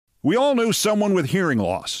We all know someone with hearing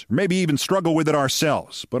loss, maybe even struggle with it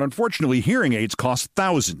ourselves. But unfortunately, hearing aids cost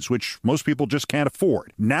thousands, which most people just can't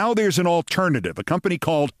afford. Now there's an alternative. A company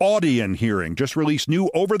called Audion Hearing just released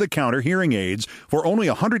new over-the-counter hearing aids for only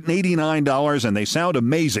 $189, and they sound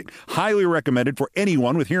amazing. Highly recommended for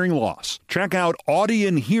anyone with hearing loss. Check out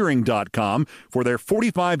audionhearing.com for their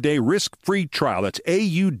 45-day risk-free trial. That's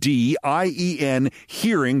AUDIEN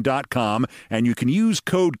hearing.com, and you can use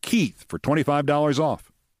code Keith for $25 off.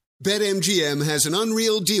 BetMGM has an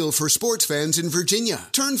unreal deal for sports fans in Virginia.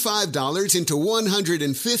 Turn $5 into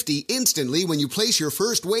 $150 instantly when you place your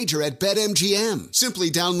first wager at BetMGM.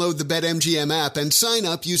 Simply download the BetMGM app and sign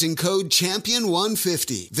up using code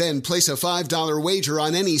CHAMPION150. Then place a $5 wager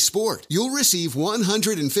on any sport. You'll receive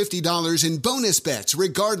 $150 in bonus bets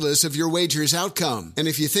regardless of your wager's outcome. And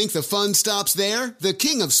if you think the fun stops there, the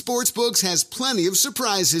king of sportsbooks has plenty of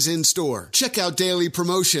surprises in store. Check out daily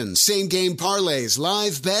promotions, same-game parlays,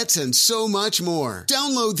 live bets, and so much more.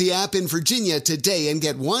 Download the app in Virginia today and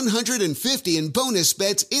get $150 in bonus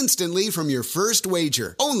bets instantly from your first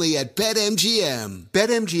wager. Only at BetMGM.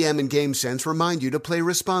 BetMGM and GameSense remind you to play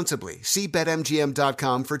responsibly. See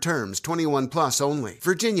BetMGM.com for terms. 21 plus only.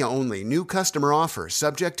 Virginia only. New customer offer.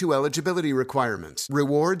 Subject to eligibility requirements.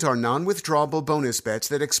 Rewards are non-withdrawable bonus bets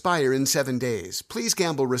that expire in 7 days. Please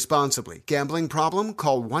gamble responsibly. Gambling problem?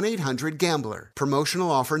 Call 1-800-GAMBLER.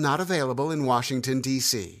 Promotional offer not available in Washington,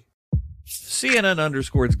 D.C.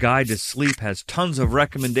 CNN_'s Guide to Sleep has tons of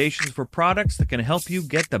recommendations for products that can help you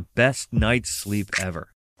get the best night's sleep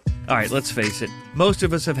ever. All right, let's face it, most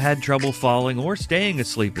of us have had trouble falling or staying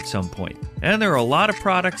asleep at some point, and there are a lot of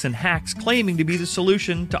products and hacks claiming to be the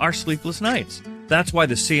solution to our sleepless nights. That's why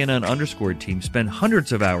the CNN_ team spend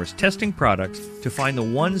hundreds of hours testing products to find the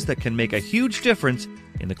ones that can make a huge difference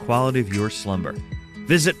in the quality of your slumber.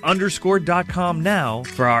 Visit underscore.com now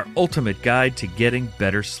for our ultimate guide to getting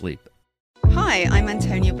better sleep. Hi, I'm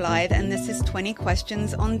Antonia Blythe, and this is 20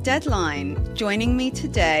 Questions on Deadline. Joining me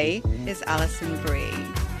today is Alison Brie.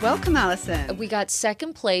 Welcome, Alison. We got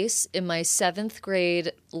second place in my 7th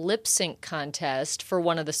grade lip sync contest for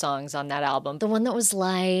one of the songs on that album. The one that was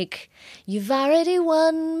like, "You've already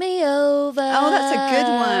won me over." Oh, that's a good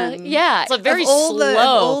one. Yeah. It's like very slow. Of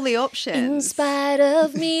all the options. In spite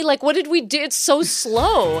of me. Like, what did we do? It's so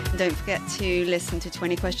slow. Don't forget to listen to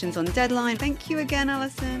 20 Questions on Deadline. Thank you again,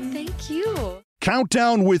 Alison. Thank you.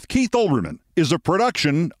 Countdown with Keith Olbermann is a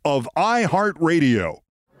production of iHeartRadio.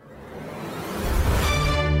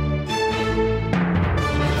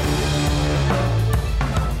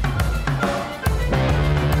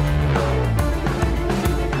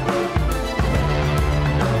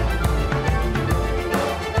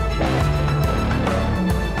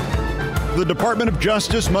 The Department of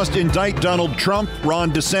Justice must indict Donald Trump,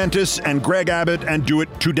 Ron DeSantis, and Greg Abbott and do it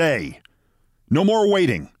today. No more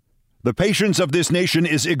waiting. The patience of this nation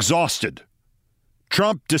is exhausted.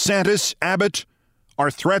 Trump, DeSantis, Abbott are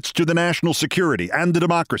threats to the national security and the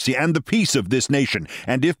democracy and the peace of this nation.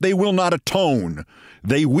 And if they will not atone,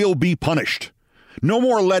 they will be punished. No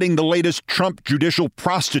more letting the latest Trump judicial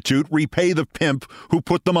prostitute repay the pimp who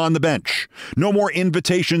put them on the bench. No more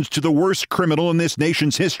invitations to the worst criminal in this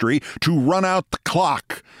nation's history to run out the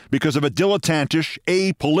clock because of a dilettantish,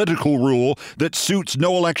 apolitical rule that suits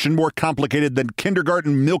no election more complicated than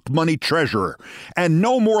kindergarten milk money treasurer. And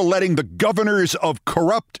no more letting the governors of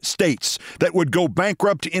corrupt states that would go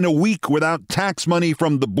bankrupt in a week without tax money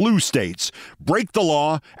from the blue states break the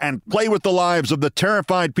law and play with the lives of the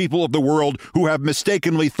terrified people of the world who have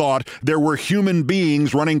mistakenly thought there were human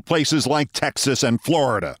beings running places like Texas and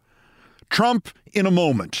Florida. Trump in a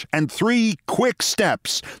moment, and 3 quick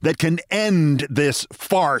steps that can end this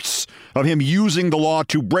farce of him using the law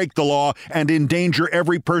to break the law and endanger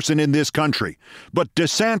every person in this country. But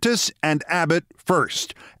DeSantis and Abbott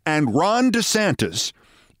first. And Ron DeSantis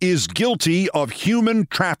is guilty of human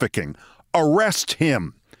trafficking. Arrest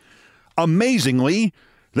him. Amazingly,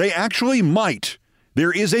 they actually might.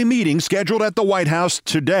 There is a meeting scheduled at the White House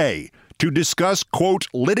today to discuss, quote,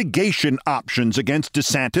 litigation options against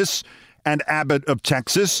DeSantis and Abbott of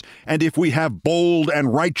Texas. And if we have bold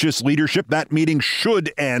and righteous leadership, that meeting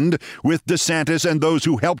should end with DeSantis and those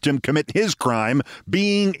who helped him commit his crime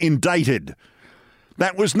being indicted.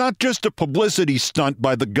 That was not just a publicity stunt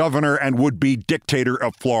by the governor and would-be dictator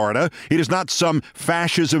of Florida. It is not some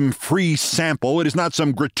fascism-free sample. It is not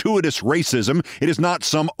some gratuitous racism. It is not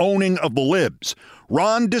some owning of the libs.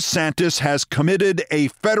 Ron DeSantis has committed a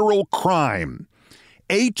federal crime.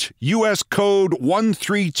 8 U.S. Code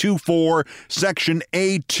 1324, Section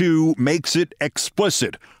A2 makes it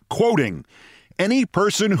explicit, quoting, any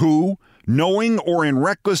person who, knowing or in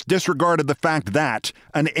reckless disregard of the fact that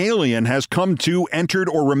an alien has come to, entered,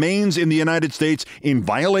 or remains in the United States in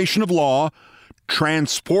violation of law,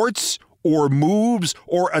 transports or moves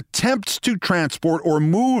or attempts to transport or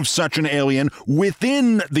move such an alien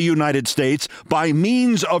within the United States by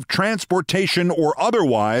means of transportation or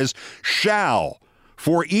otherwise, shall,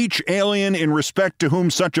 for each alien in respect to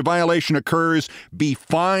whom such a violation occurs, be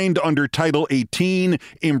fined under Title 18,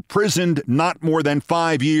 imprisoned not more than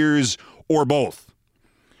 5 years, or both.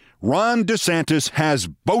 Ron DeSantis has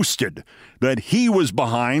boasted that he was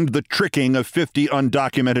behind the tricking of 50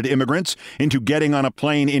 undocumented immigrants into getting on a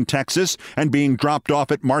plane in Texas and being dropped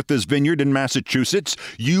off at Martha's Vineyard in Massachusetts.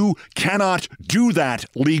 You cannot do that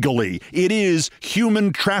legally. It is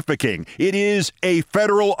human trafficking. It is a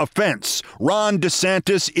federal offense. Ron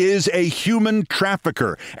DeSantis is a human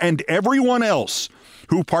trafficker, and everyone else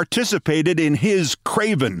who participated in his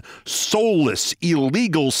craven, soulless,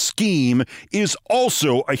 illegal scheme is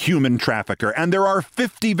also a human trafficker. And there are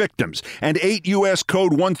 50 victims. And 8 U.S.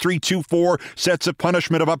 Code 1324 sets a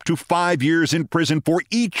punishment of up to 5 years in prison for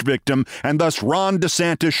each victim. And thus Ron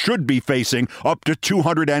DeSantis should be facing up to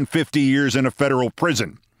 250 years in a federal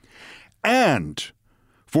prison. And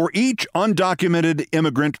for each undocumented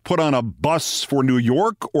immigrant put on a bus for New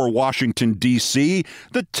York or Washington, D.C.,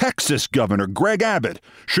 the Texas governor, Greg Abbott,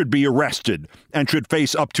 should be arrested and should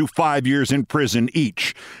face up to 5 years in prison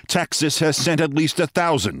each. Texas has sent at least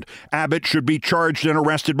 1,000. Abbott should be charged and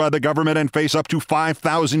arrested by the government and face up to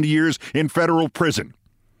 5,000 years in federal prison.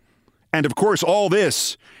 And of course, all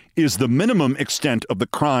this is the minimum extent of the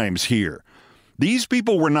crimes here. These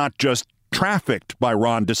people were not just trafficked by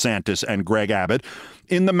Ron DeSantis and Greg Abbott.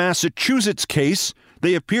 In the Massachusetts case,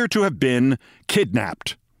 they appear to have been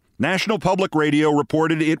kidnapped. National Public Radio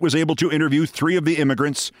reported it was able to interview 3 of the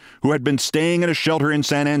immigrants who had been staying in a shelter in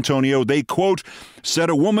San Antonio. They, quote, said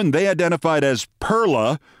a woman they identified as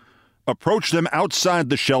Perla approached them outside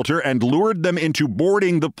the shelter and lured them into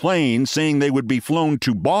boarding the plane, saying they would be flown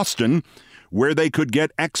to Boston, where they could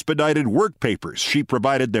get expedited work papers. She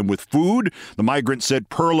provided them with food. The migrant said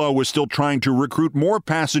Perla was still trying to recruit more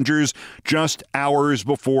passengers just hours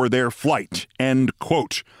before their flight. End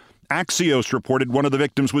quote. Axios reported one of the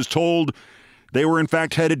victims was told they were in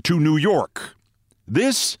fact headed to New York.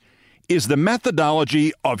 This is the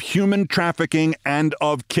methodology of human trafficking and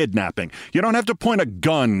of kidnapping. You don't have to point a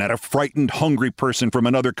gun at a frightened, hungry person from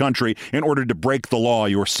another country in order to break the law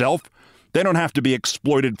yourself. They don't have to be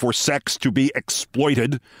exploited for sex to be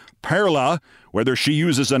exploited. Perla, whether she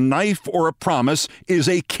uses a knife or a promise, is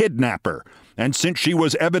a kidnapper. And since she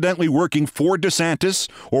was evidently working for DeSantis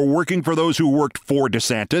or working for those who worked for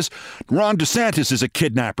DeSantis, Ron DeSantis is a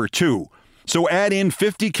kidnapper too. So add in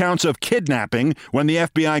 50 counts of kidnapping when the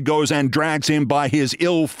FBI goes and drags him by his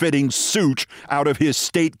ill-fitting suit out of his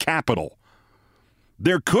state capitol.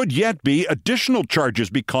 There could yet be additional charges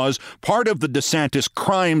because part of the DeSantis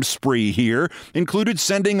crime spree here included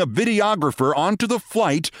sending a videographer onto the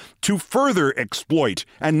flight to further exploit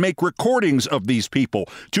and make recordings of these people,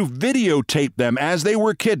 to videotape them as they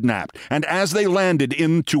were kidnapped and as they landed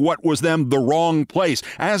into what was them the wrong place,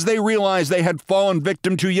 as they realized they had fallen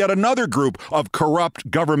victim to yet another group of corrupt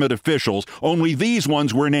government officials, only these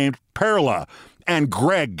ones were named Perla and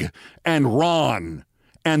Greg and Ron.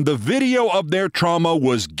 And the video of their trauma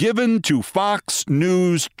was given to Fox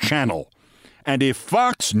News Channel. And if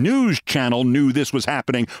Fox News Channel knew this was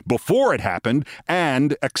happening before it happened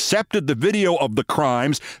and accepted the video of the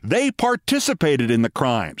crimes, they participated in the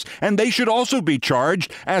crimes. And they should also be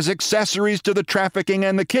charged as accessories to the trafficking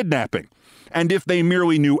and the kidnapping. And if they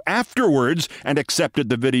merely knew afterwards and accepted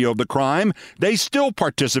the video of the crime, they still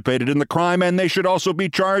participated in the crime, and they should also be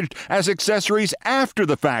charged as accessories after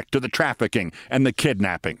the fact to the trafficking and the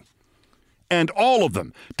kidnapping. And all of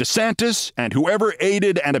them, DeSantis and whoever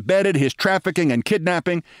aided and abetted his trafficking and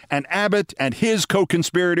kidnapping, and Abbott and his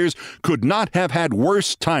co-conspirators, could not have had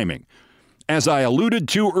worse timing. As I alluded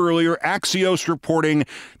to earlier, Axios reporting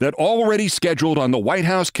that already scheduled on the White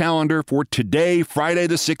House calendar for today, Friday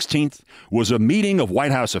the 16th, was a meeting of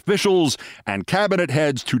White House officials and cabinet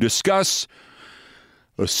heads to discuss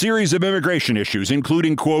a series of immigration issues,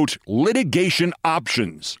 including, quote, litigation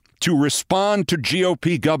options to respond to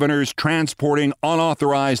GOP governors transporting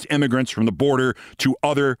unauthorized immigrants from the border to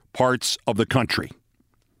other parts of the country.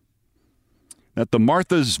 That the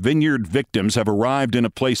Martha's Vineyard victims have arrived in a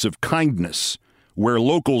place of kindness where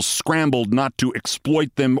locals scrambled not to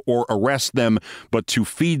exploit them or arrest them, but to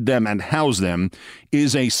feed them and house them,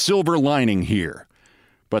 is a silver lining here.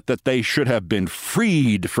 But that they should have been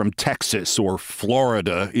freed from Texas or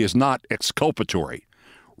Florida is not exculpatory.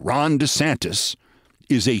 Ron DeSantis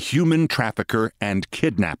is a human trafficker and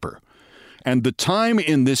kidnapper. And the time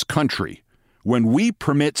in this country when we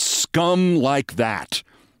permit scum like that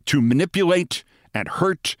to manipulate and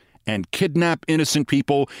hurt and kidnap innocent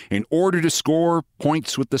people in order to score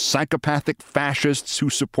points with the psychopathic fascists who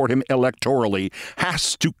support him electorally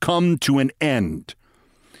has to come to an end.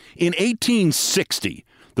 In 1860,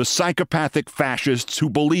 the psychopathic fascists who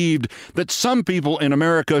believed that some people in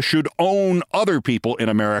America should own other people in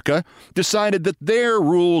America decided that their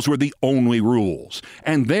rules were the only rules,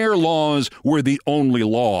 and their laws were the only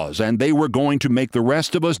laws, and they were going to make the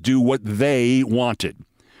rest of us do what they wanted.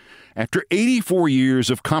 After 84 years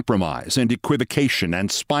of compromise and equivocation and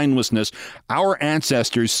spinelessness, our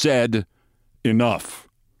ancestors said, enough.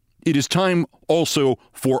 It is time also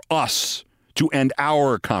for us to end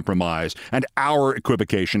our compromise and our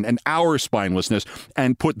equivocation and our spinelessness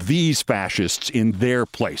and put these fascists in their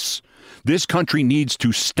place. This country needs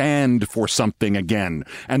to stand for something again,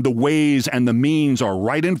 and the ways and the means are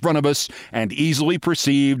right in front of us and easily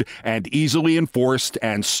perceived and easily enforced,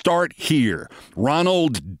 and start here.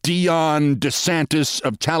 Ronald Dion DeSantis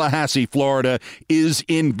of Tallahassee, Florida, is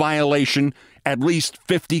in violation at least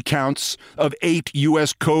 50 counts of 8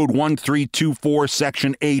 U.S. Code 1324,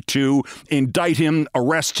 Section A2. Indict him,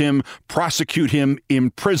 arrest him, prosecute him,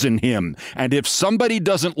 imprison him. And if somebody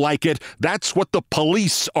doesn't like it, that's what the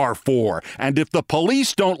police are for. And if the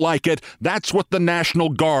police don't like it, that's what the National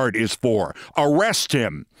Guard is for. Arrest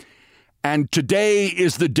him. And today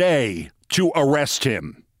is the day to arrest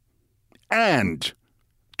him. And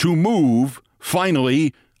to move,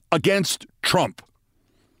 finally, against Trump.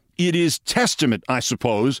 It is testament, I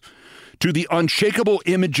suppose, to the unshakable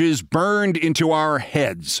images burned into our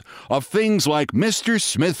heads of things like Mr.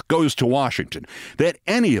 Smith Goes to Washington, that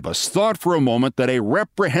any of us thought for a moment that a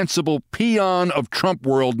reprehensible peon of Trump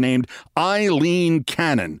world named Eileen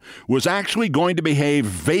Cannon was actually going to behave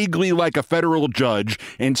vaguely like a federal judge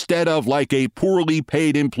instead of like a poorly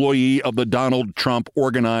paid employee of the Donald Trump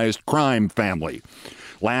organized crime family.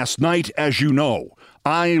 Last night, as you know,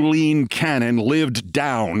 Eileen Cannon lived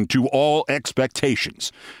down to all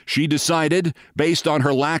expectations. She decided, based on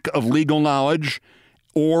her lack of legal knowledge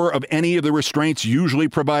or of any of the restraints usually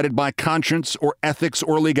provided by conscience or ethics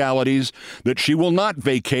or legalities, that she will not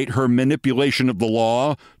vacate her manipulation of the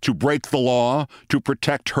law to break the law to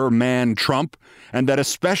protect her man Trump, and that a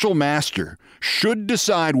special master should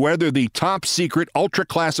decide whether the top-secret,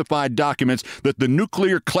 ultra-classified documents that the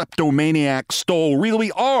nuclear kleptomaniac stole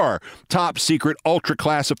really are top-secret,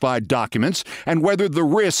 ultra-classified documents, and whether the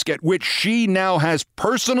risk at which she now has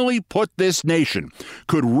personally put this nation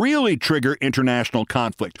could really trigger international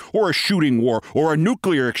conflict, or a shooting war, or a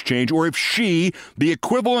nuclear exchange, or if she, the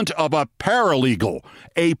equivalent of a paralegal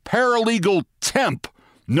temp,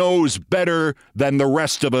 knows better than the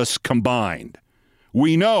rest of us combined.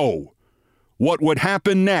 We know what would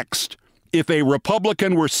happen next if a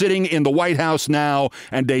Republican were sitting in the White House now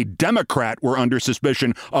and a Democrat were under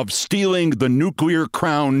suspicion of stealing the nuclear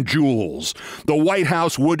crown jewels. The White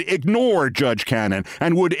House would ignore Judge Cannon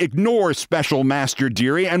and would ignore Special Master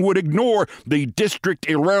Dearie and would ignore the District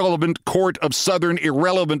Irrelevant Court of Southern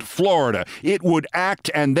Irrelevant Florida. It would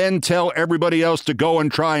act and then tell everybody else to go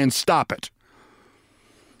and try and stop it.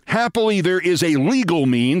 Happily, there is a legal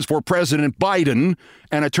means for President Biden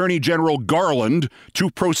and Attorney General Garland to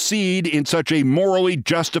proceed in such a morally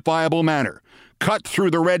justifiable manner, cut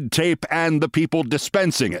through the red tape and the people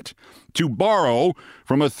dispensing it, to borrow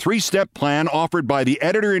from a three-step plan offered by the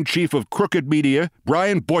editor-in-chief of Crooked Media,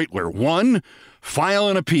 Brian Beutler. 1, file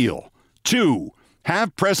an appeal. 2,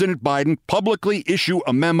 have President Biden publicly issue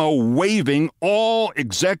a memo waiving all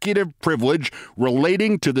executive privilege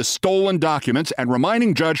relating to the stolen documents and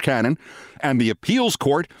reminding Judge Cannon and the appeals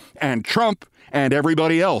court and Trump and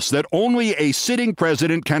everybody else that only a sitting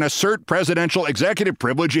president can assert presidential executive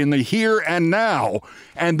privilege in the here and now.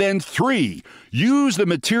 And then 3, use the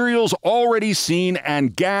materials already seen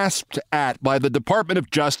and gasped at by the Department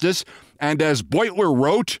of Justice, and as Beutler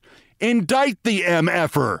wrote, indict the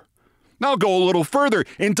MFer. I'll go a little further.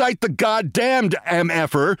 Indict the goddamned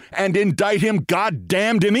MFer and indict him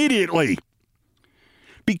goddamned immediately.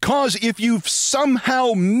 Because if you've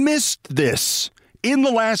somehow missed this in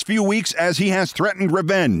the last few weeks, as he has threatened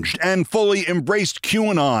revenge and fully embraced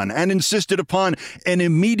QAnon and insisted upon an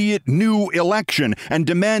immediate new election and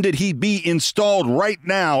demanded he be installed right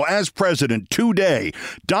now as president today,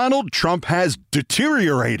 Donald Trump has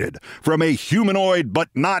deteriorated from a humanoid but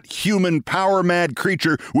not human power-mad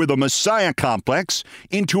creature with a messiah complex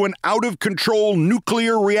into an out-of-control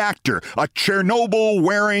nuclear reactor, a Chernobyl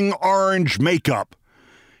wearing orange makeup.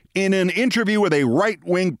 In an interview with a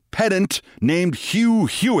right-wing pedant named Hugh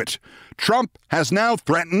Hewitt, Trump has now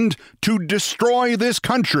threatened to destroy this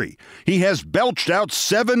country. He has belched out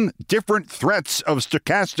 7 different threats of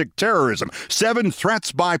stochastic terrorism, 7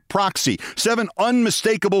 threats by proxy, 7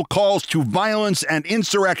 unmistakable calls to violence and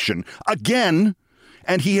insurrection. Again,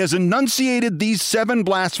 and he has enunciated these 7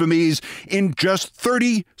 blasphemies in just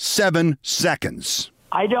 37 seconds.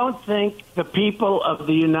 I don't think the people of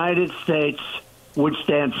the United States would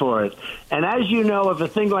stand for it. And as you know, if a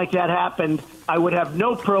thing like that happened, I would have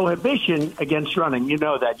no prohibition against running. You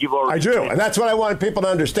know that. You've already I do, and that's what I want people to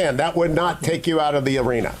understand. That would not take you out of the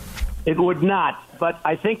arena. It would not. But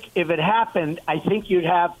I think if it happened, I think you'd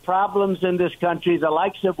have problems in this country, the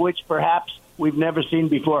likes of which perhaps we've never seen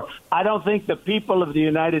before. I don't think the people of the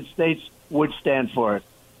United States would stand for it.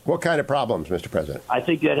 What kind of problems, Mr. President? I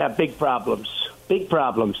think they'd have big problems. Big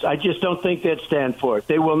problems. I just don't think they'd stand for it.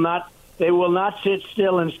 They will not sit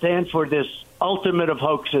still and stand for this ultimate of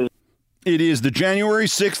hoaxes. It is the January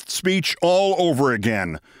 6th speech all over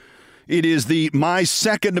again. It is the My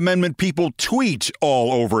Second Amendment people tweet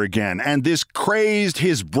all over again. And this crazed,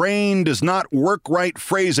 his brain does not work right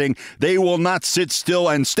phrasing, they will not sit still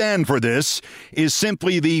and stand for this, is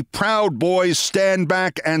simply the Proud Boys stand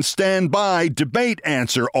back and stand by debate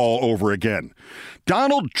answer all over again.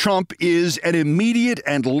 Donald Trump is an immediate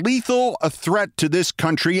and lethal threat to this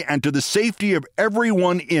country and to the safety of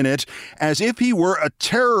everyone in it, as if he were a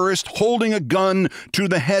terrorist holding a gun to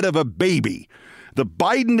the head of a baby. The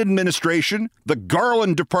Biden administration, the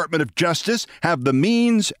Garland Department of Justice have the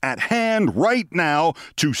means at hand right now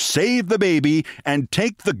to save the baby and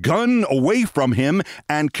take the gun away from him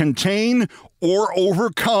and contain or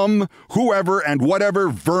overcome whoever and whatever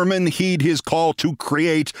vermin heed his call to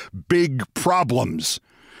create big problems.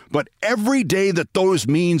 But every day that those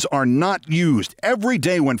means are not used, every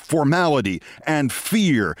day when formality and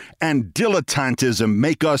fear and dilettantism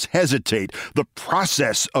make us hesitate, the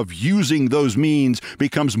process of using those means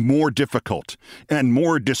becomes more difficult and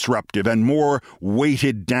more disruptive and more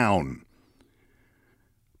weighted down.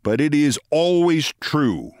 But it is always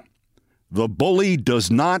true. The bully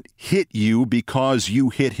does not hit you because you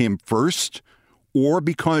hit him first or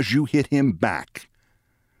because you hit him back.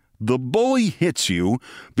 The bully hits you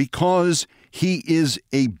because he is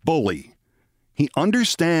a bully. He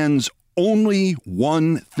understands only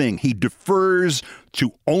one thing. He defers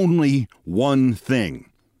to only one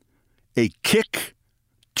thing: a kick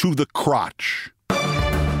to the crotch.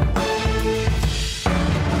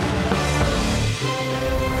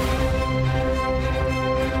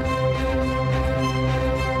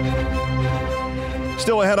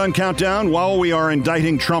 Still ahead on Countdown, while we are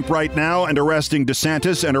indicting Trump right now and arresting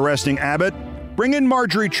DeSantis and arresting Abbott, bring in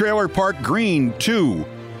Marjorie Trailer Park Greene, too.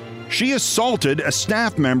 She assaulted a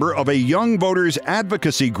staff member of a young voters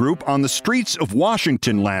advocacy group on the streets of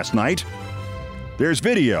Washington last night. There's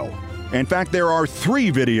video. In fact, there are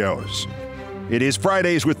 3 videos. It is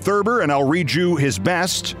Fridays with Thurber, and I'll read you his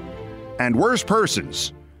best and worst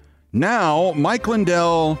persons. Now, Mike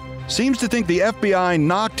Lindell seems to think the FBI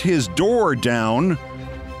knocked his door down,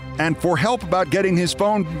 and for help about getting his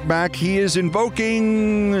phone back, he is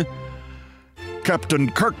invoking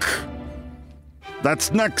Captain Kirk.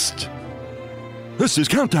 That's next. This is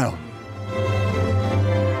Countdown.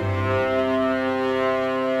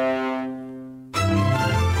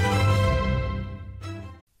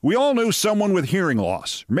 We all know someone with hearing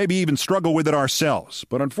loss, or maybe even struggle with it ourselves.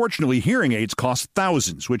 But unfortunately, hearing aids cost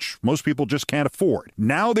thousands, which most people just can't afford.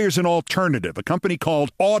 Now there's an alternative. A company called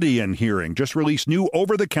Audion Hearing just released new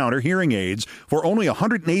over-the-counter hearing aids for only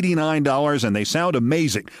 $189, and they sound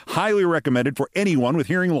amazing. Highly recommended for anyone with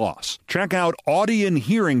hearing loss. Check out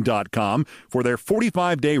audionhearing.com for their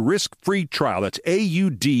 45-day risk-free trial. That's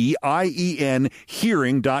AUDIEN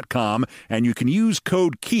hearing.com, and you can use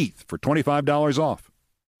code Keith for $25 off.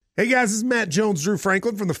 Hey guys, this is Matt Jones, Drew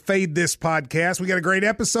Franklin from the Fade This podcast. We got a great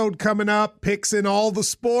episode coming up, picks in all the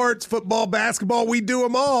sports, football, basketball, we do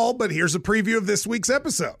them all, but here's a preview of this week's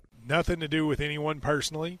episode. Nothing to do with anyone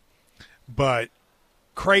personally, but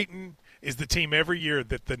Creighton is the team every year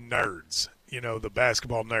that the nerds, the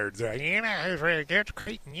basketball nerds, they're like, who's really good?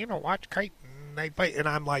 Creighton, watch Creighton. They play, and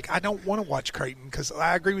I'm like, I don't want to watch Creighton because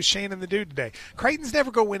I agree with Shannon the dude today. Creighton's never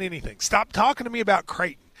going to win anything. Stop talking to me about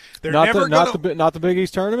Creighton. They're not never the Big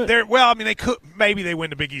East tournament. They could maybe they win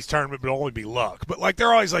the Big East tournament, but it'll only be luck. But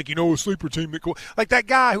they're always like, a sleeper team that like that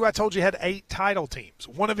guy who I told you had 8 title teams.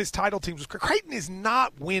 One of his title teams was Creighton is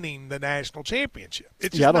not winning the national championship. I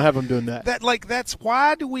don't have them doing that. That's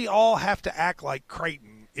why do we all have to act like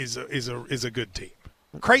Creighton is a good team?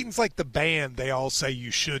 Creighton's like the band they all say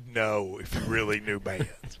you should know if you really knew bands.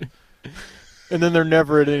 And then they're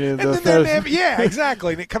never at any of those. Yeah,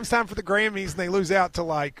 exactly. And it comes time for the Grammys, and they lose out to,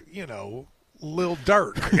 like, Lil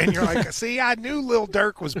Durk. And you're like, see, I knew Lil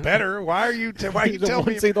Durk was better. Why are you telling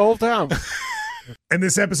me? The whole time. And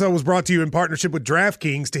this episode was brought to you in partnership with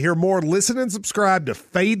DraftKings. To hear more, listen and subscribe to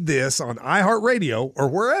Fade This on iHeartRadio or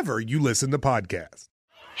wherever you listen to podcasts.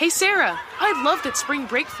 Hey, Sarah, I loved that spring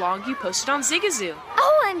break vlog you posted on Zigazoo.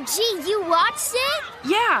 OMG, you watched it?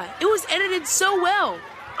 Yeah, it was edited so well.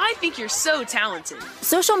 I think you're so talented.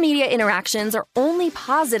 Social media interactions are only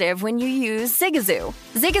positive when you use Zigazoo.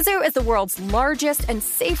 Zigazoo is the world's largest and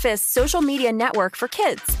safest social media network for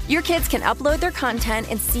kids. Your kids can upload their content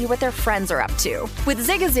and see what their friends are up to. With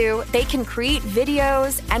Zigazoo, they can create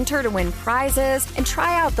videos, enter to win prizes, and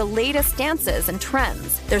try out the latest dances and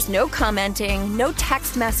trends. There's no commenting, no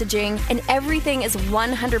text messaging, and everything is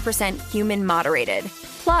 100% human moderated.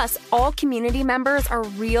 Plus, all community members are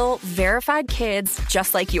real, verified kids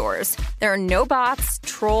just like yours. There are no bots,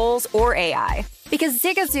 trolls, or AI. Because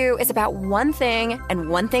Zigazoo is about one thing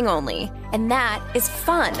and one thing only, and that is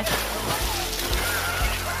fun.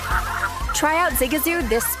 Try out Zigazoo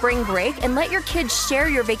this spring break and let your kids share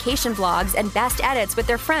your vacation vlogs and best edits with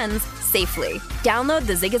their friends safely. Download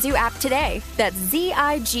the Zigazoo app today. That's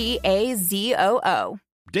Zigazoo.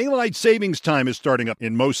 Daylight savings time is starting up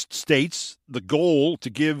in most states. The goal to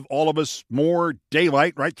give all of us more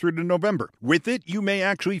daylight right through to November. With it, you may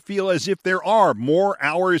actually feel as if there are more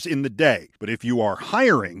hours in the day. But if you are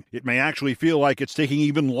hiring, it may actually feel like it's taking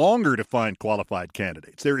even longer to find qualified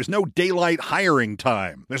candidates. There is no daylight hiring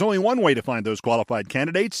time. There's only one way to find those qualified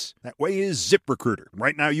candidates. That way is ZipRecruiter.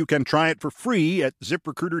 Right now, you can try it for free at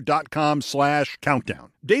ZipRecruiter.com/countdown.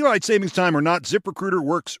 Daylight savings time or not, ZipRecruiter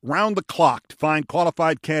works round the clock to find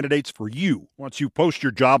qualified candidates for you. Once you post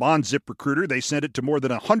your job on ZipRecruiter, they send it to more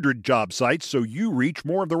than 100 job sites so you reach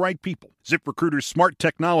more of the right people. ZipRecruiter's smart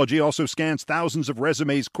technology also scans thousands of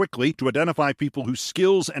resumes quickly to identify people whose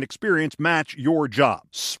skills and experience match your job.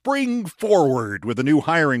 Spring forward with a new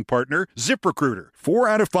hiring partner, ZipRecruiter. 4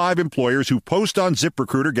 out of 5 employers who post on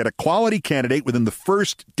ZipRecruiter get a quality candidate within the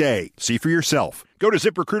first day. See for yourself. Go to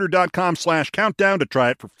ZipRecruiter.com/countdown to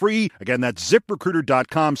try it for free. Again, that's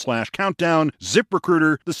ZipRecruiter.com/countdown.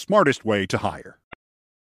 ZipRecruiter, the smartest way to hire.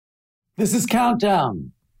 This is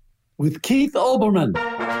Countdown with Keith Olbermann.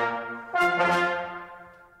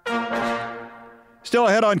 Still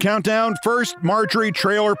ahead on Countdown. First, Marjorie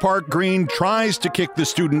Trailer Park Green tries to kick the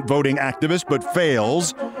student voting activist but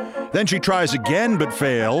fails. Then she tries again but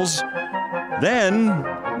fails. Then,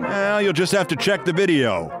 well, you'll just have to check the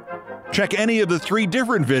video. Check any of the 3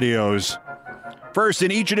 different videos. First,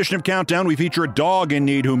 in each edition of Countdown, we feature a dog in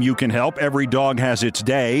need whom you can help. Every dog has its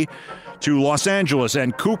day. To Los Angeles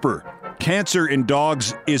and Cooper. Cancer in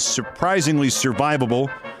dogs is surprisingly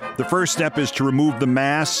survivable. The first step is to remove the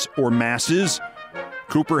mass or masses.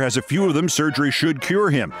 Cooper has a few of them. Surgery should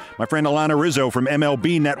cure him. My friend Alana Rizzo from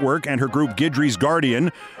MLB Network and her group Guidry's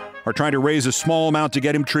Guardian are trying to raise a small amount to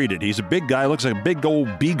get him treated. He's a big guy, looks like a big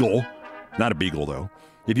old beagle. Not a beagle, though.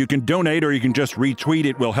 If you can donate or you can just retweet,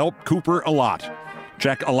 it will help Cooper a lot.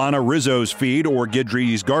 Check Alana Rizzo's feed or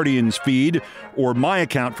Guidry's Guardian's feed or my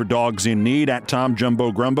account for Dogs in Need at Tom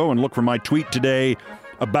Jumbo Grumbo and look for my tweet today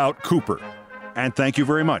about Cooper. And thank you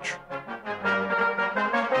very much.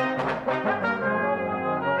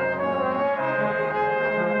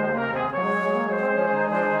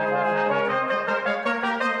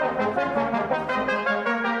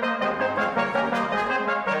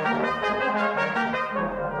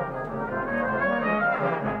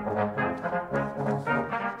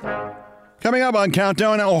 Coming up on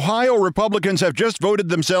Countdown, Ohio Republicans have just voted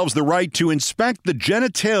themselves the right to inspect the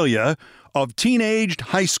genitalia of teenaged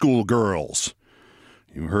high school girls.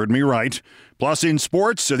 You heard me right. Plus, in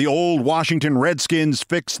sports, the old Washington Redskins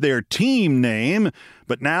fixed their team name,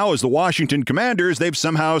 but now as the Washington Commanders, they've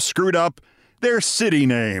somehow screwed up their city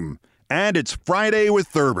name. And it's Friday with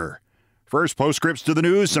Thurber. First, postscripts to the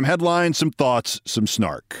news, some headlines, some thoughts, some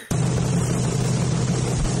snark.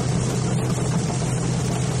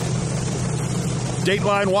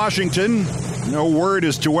 Dateline Washington. No word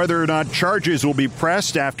as to whether or not charges will be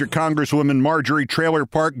pressed after Congresswoman Marjorie Trailer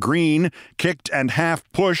Park Green kicked and half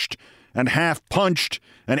pushed and half punched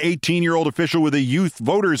an 18-year-old official with a youth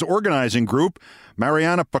voters organizing group.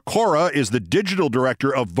 Mariana Pecora is the digital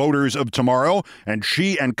director of Voters of Tomorrow, and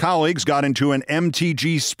she and colleagues got into an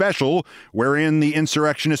MTG special wherein the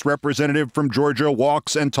insurrectionist representative from Georgia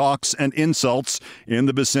walks and talks and insults in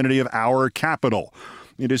the vicinity of our capital.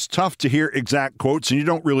 It is tough to hear exact quotes, and you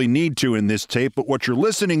don't really need to in this tape, but what you're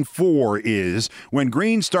listening for is when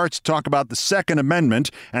Green starts to talk about the Second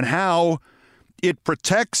Amendment and how it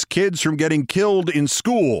protects kids from getting killed in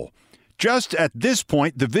school. Just at this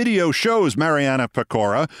point, the video shows Mariana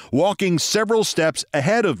Pecora walking several steps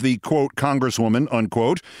ahead of the, quote, congresswoman,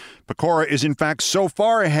 unquote. Pecora is in fact so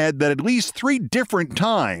far ahead that at least 3 different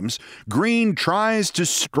times, Green tries to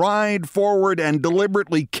stride forward and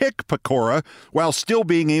deliberately kick Pecora while still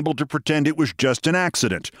being able to pretend it was just an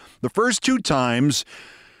accident. The first 2 times,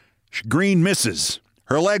 Green misses.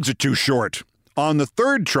 Her legs are too short. On the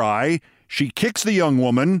 3rd try, she kicks the young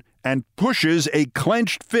woman and pushes a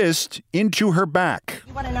clenched fist into her back.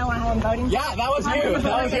 You want to know how I'm voting? Yeah, that was you.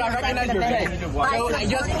 That was you. I recognize your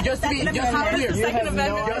face. Just to be clear. The Second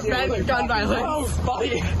Amendment prevent gun violence?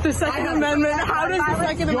 The Second Amendment, how does the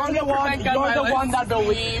Second Amendment prevent gun violence? You're the one that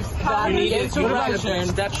believes that insurrection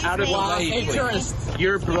step out of the way. terrorist.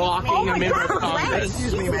 You're blocking a member of Congress.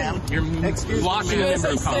 Excuse me, ma'am. You're blocking a member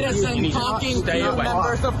of Congress. You need to stay away.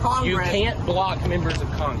 Members of Congress. You can't block members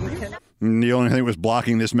of Congress. The only thing that was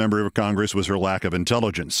blocking this member of Congress was her lack of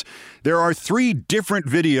intelligence. There are 3 different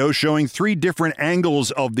videos showing 3 different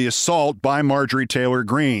angles of the assault by Marjorie Taylor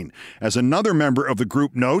Greene. As another member of the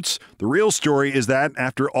group notes, the real story is that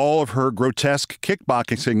after all of her grotesque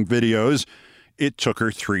kickboxing videos, it took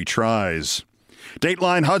her 3 tries.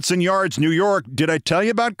 Dateline Hudson Yards, New York. Did I tell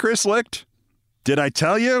you about Chris Licht? Did I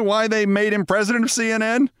tell you why they made him president of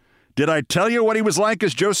CNN? Did I tell you what he was like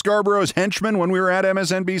as Joe Scarborough's henchman when we were at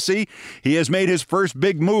MSNBC? He has made his first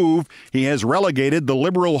big move. He has relegated the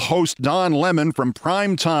liberal host Don Lemon from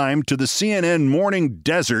prime time to the CNN morning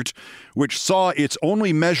desert, which saw its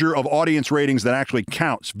only measure of audience ratings that actually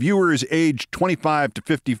counts, viewers aged 25 to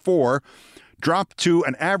 54, drop to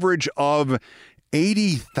an average of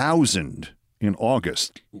 80,000 in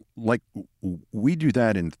August. Like, we do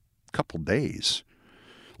that in a couple days.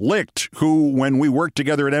 Licht, who, when we worked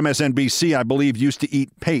together at MSNBC, I believe used to eat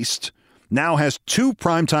paste, now has 2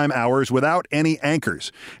 primetime hours without any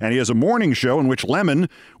anchors. And he has a morning show in which Lemon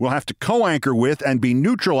will have to co-anchor with and be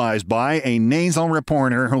neutralized by a nasal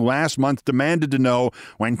reporter who last month demanded to know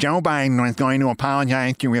when Joe Biden was going to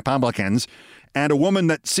apologize to Republicans, and a woman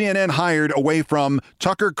that CNN hired away from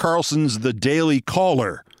Tucker Carlson's The Daily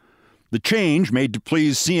Caller. The change, made to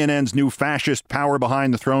please CNN's new fascist power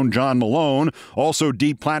behind the throne, John Malone, also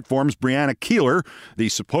deplatforms Brianna Keeler, the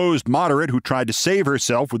supposed moderate who tried to save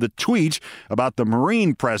herself with a tweet about the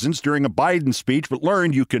Marine presence during a Biden speech, but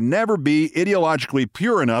learned you can never be ideologically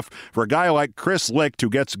pure enough for a guy like Chris Licht who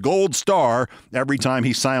gets gold star every time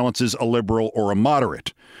he silences a liberal or a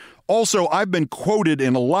moderate. Also, I've been quoted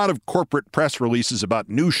in a lot of corporate press releases about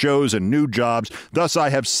new shows and new jobs, thus I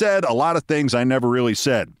have said a lot of things I never really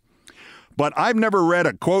said. But I've never read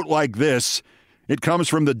a quote like this. It comes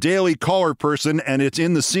from the Daily Caller person, and it's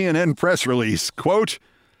in the CNN press release. Quote,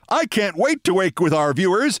 "I can't wait to wake with our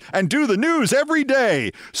viewers and do the news every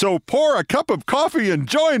day, so pour a cup of coffee and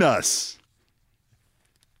join us."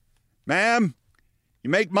 Ma'am, you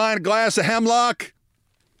make mine a glass of hemlock?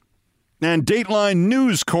 And Dateline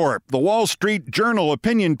News Corp, the Wall Street Journal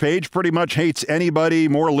opinion page, pretty much hates anybody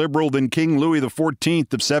more liberal than King Louis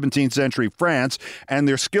XIV of 17th century France, and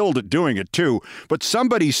they're skilled at doing it too. But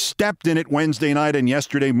somebody stepped in it Wednesday night and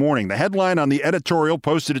yesterday morning. The headline on the editorial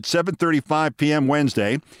posted at 7:35 p.m.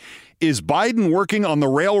 Wednesday, "Is Biden working on the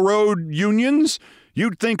railroad unions?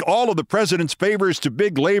 You'd think all of the president's favors to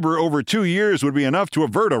big labor over 2 years would be enough to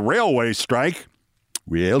avert a railway strike."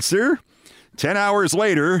 Well, sir, 10 hours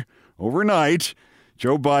later, overnight,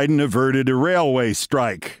 Joe Biden averted a railway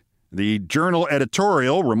strike. The Journal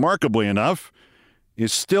editorial, remarkably enough,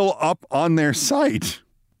 is still up on their site.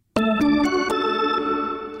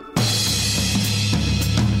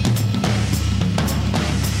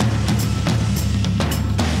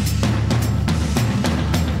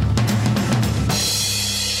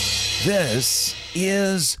 This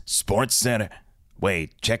is Sports Center.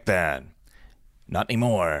 Wait, check that. Not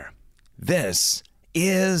anymore. This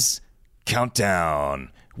is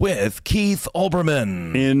Countdown with Keith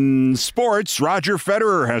Olbermann. In sports, Roger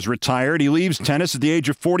Federer has retired. He leaves tennis at the age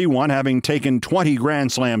of 41, having taken 20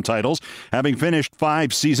 Grand Slam titles, having finished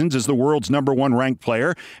 5 seasons as the world's #1 ranked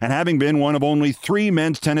player, and having been one of only 3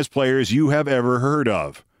 men's tennis players you have ever heard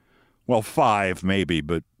of. Well, 5 maybe,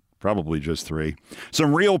 but probably just 3.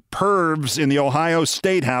 Some real pervs in the Ohio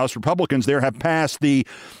State House. Republicans there have passed the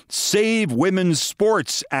Save Women's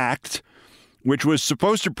Sports Act, which was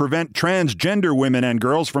supposed to prevent transgender women and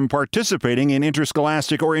girls from participating in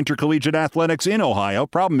interscholastic or intercollegiate athletics in Ohio.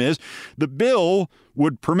 Problem is, the bill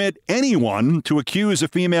would permit anyone to accuse a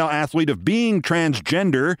female athlete of being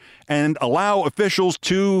transgender and allow officials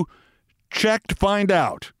to check to find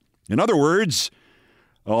out. In other words,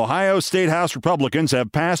 Ohio State House Republicans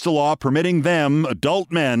have passed a law permitting them,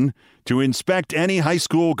 adult men, to inspect any high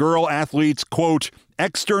school girl athlete's, quote,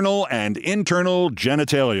 external and internal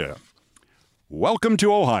genitalia. Welcome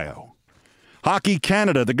to Ohio. Hockey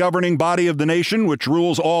Canada, the governing body of the nation, which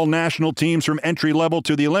rules all national teams from entry level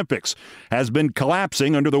to the Olympics, has been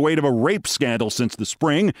collapsing under the weight of a rape scandal since the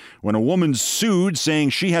spring when a woman sued saying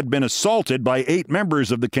she had been assaulted by 8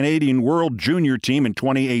 members of the Canadian World Junior team in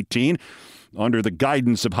 2018. Under the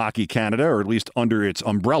guidance of Hockey Canada, or at least under its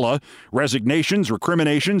umbrella, resignations,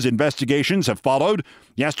 recriminations, investigations have followed.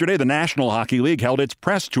 Yesterday, the National Hockey League held its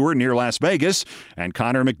press tour near Las Vegas, and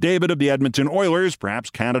Connor McDavid of the Edmonton Oilers, perhaps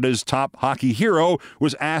Canada's top hockey hero,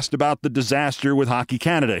 was asked about the disaster with Hockey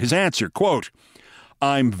Canada. His answer, quote,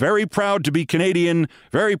 "I'm very proud to be Canadian,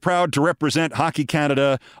 very proud to represent Hockey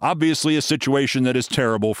Canada. Obviously a situation that is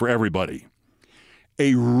terrible for everybody."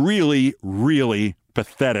 A really, really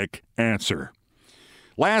pathetic answer.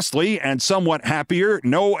 Lastly, and somewhat happier,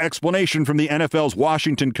 no explanation from the NFL's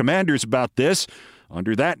Washington Commanders about this.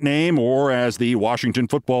 Under that name, or as the Washington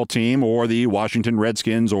Football Team, or the Washington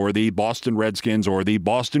Redskins, or the Boston Redskins, or the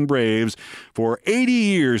Boston Braves, for 80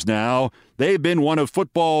 years now, they've been one of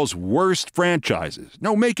football's worst franchises.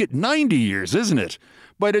 No, make it 90 years, isn't it?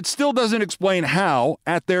 But it still doesn't explain how,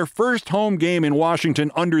 at their first home game in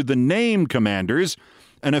Washington under the name Commanders,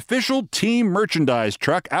 an official team merchandise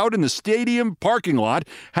truck out in the stadium parking lot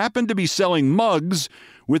happened to be selling mugs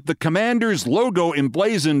with the Commanders logo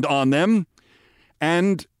emblazoned on them,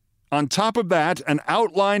 and on top of that, an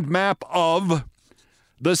outlined map of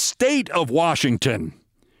the state of Washington,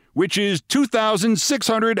 which is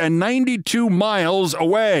 2,692 miles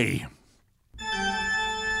away.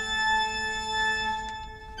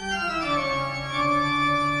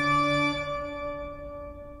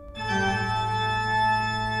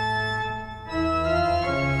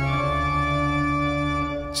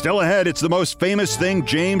 Still ahead, it's the most famous thing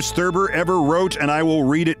James Thurber ever wrote, and I will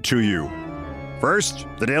read it to you. First,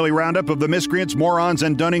 the daily roundup of the miscreants, morons,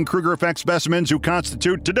 and Dunning-Kruger effect specimens who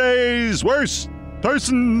constitute today's worst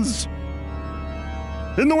persons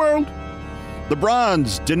in the world. The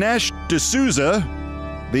bronze, Dinesh D'Souza,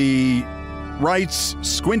 the right's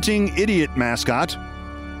squinting idiot mascot,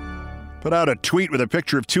 put out a tweet with a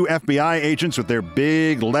picture of 2 FBI agents with their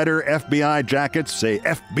big letter FBI jackets, say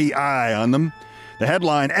FBI on them. The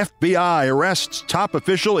headline, FBI arrests top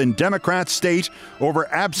official in Democrat state over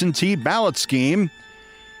absentee ballot scheme.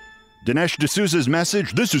 Dinesh D'Souza's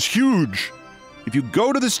message, this is huge. If you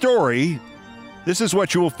go to the story, this is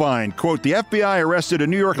what you will find. Quote, the FBI arrested a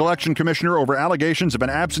New York election commissioner over allegations of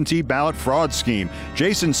an absentee ballot fraud scheme.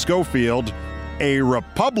 Jason Schofield, a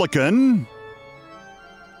Republican,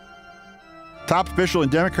 top official in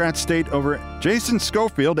Democrat state over Jason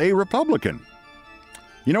Schofield, a Republican.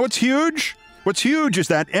 You know what's huge? What's huge is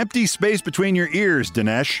that empty space between your ears,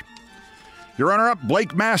 Dinesh. Your runner-up,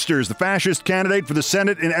 Blake Masters, the fascist candidate for the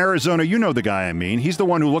Senate in Arizona. You know the guy I mean. He's the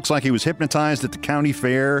one who looks like he was hypnotized at the county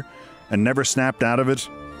fair and never snapped out of it.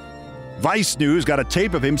 Vice News got a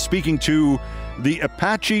tape of him speaking to the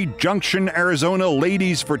Apache Junction, Arizona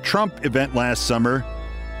Ladies for Trump event last summer.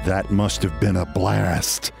 That must have been a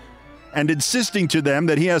blast. And insisting to them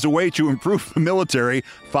that he has a way to improve the military,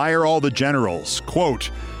 fire all the generals.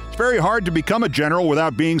 Quote, it's very hard to become a general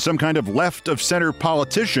without being some kind of left-of-center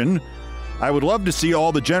politician. I would love to see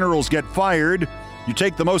all the generals get fired. You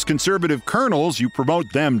take the most conservative colonels, you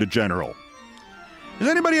promote them to general. Has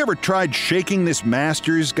anybody ever tried shaking this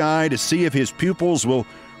Masters guy to see if his pupils will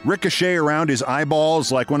ricochet around his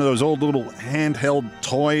eyeballs like one of those old little handheld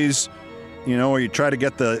toys, you know, where you try to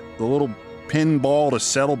get the little pinball to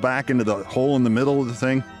settle back into the hole in the middle of the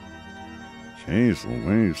thing? Jeez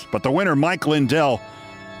Louise. But the winner, Mike Lindell,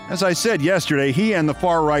 as I said yesterday, he and the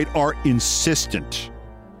far right are insistent.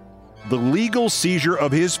 The legal seizure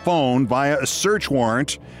of his phone via a search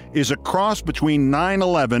warrant is a cross between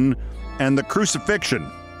 9/11 and the crucifixion.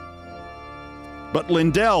 But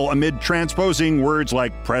Lindell, amid transposing words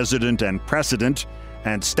like president and precedent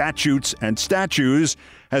and statutes and statues,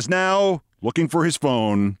 has now, looking for his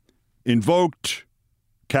phone, invoked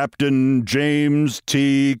Captain James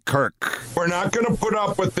T. Kirk. We're not going to put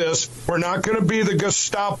up with this. We're not going to be the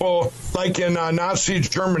Gestapo like in Nazi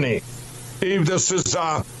Germany. Steve, this is,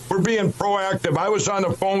 we're being proactive. I was on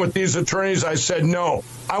the phone with these attorneys. I said, no,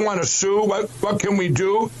 I want to sue. What can we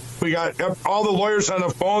do? We got all the lawyers on the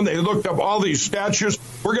phone. They looked up all these statutes.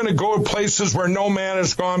 We're going to go to places where no man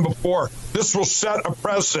has gone before. This will set a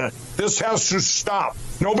precedent. This has to stop.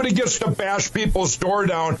 Nobody gets to bash people's door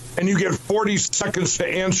down, and you get 40 seconds to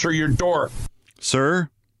answer your door. Sir,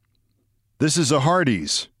 this is a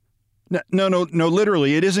Hardee's. No,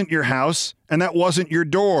 literally, it isn't your house, and that wasn't your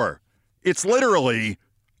door. It's literally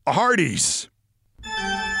a Hardee's.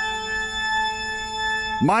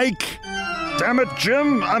 Mike, Damn it,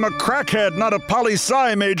 Jim. I'm a crackhead, not a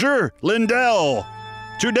poli-sci major. Lindell.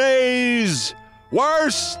 Today's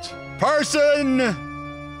worst person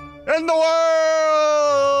in the world.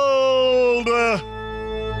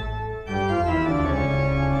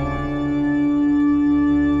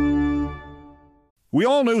 We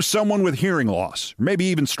all know someone with hearing loss, maybe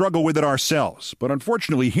even struggle with it ourselves. But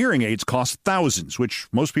unfortunately, hearing aids cost thousands, which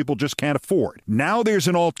most people just can't afford. Now there's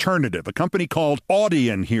an alternative. A company called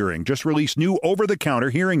Audion Hearing just released new over-the-counter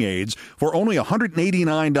hearing aids for only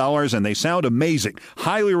 $189, and they sound amazing.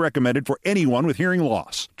 Highly recommended for anyone with hearing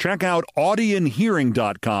loss. Check out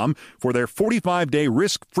audionhearing.com for their 45-day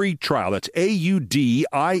risk-free trial. That's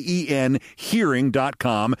AUDIEN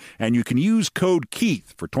hearing.com, and you can use code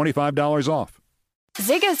Keith for $25 off.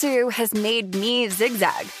 Zigazoo has made me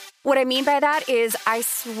zigzag. What I mean by that is I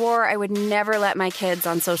swore I would never let my kids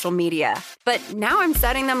on social media, but now I'm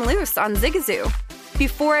setting them loose on Zigazoo.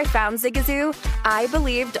 Before I found Zigazoo, I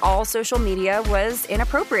believed all social media was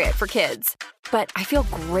inappropriate for kids. But I feel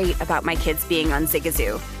great about my kids being on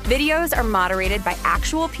Zigazoo. Videos are moderated by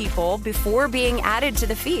actual people before being added to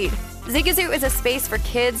the feed. Zigazoo is a space for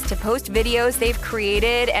kids to post videos they've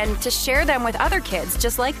created and to share them with other kids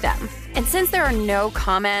just like them. And since there are no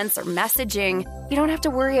comments or messaging, you don't have to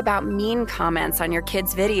worry about mean comments on your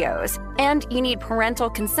kids' videos. And you need parental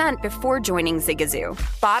consent before joining Zigazoo.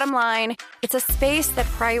 Bottom line, it's a space that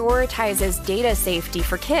prioritizes data safety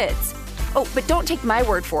for kids. Oh, but don't take my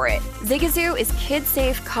word for it. Zigazoo is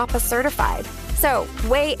KidSafe COPPA certified. So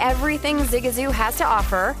weigh everything Zigazoo has to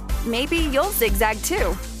offer. Maybe you'll zigzag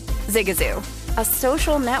too. Zigazoo, a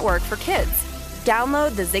social network for kids.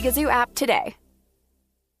 Download the Zigazoo app today.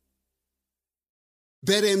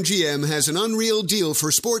 BetMGM has an unreal deal for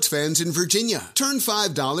sports fans in Virginia. Turn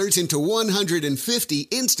 $5 into $150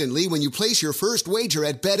 instantly when you place your first wager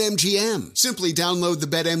at BetMGM. Simply download the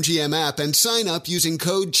BetMGM app and sign up using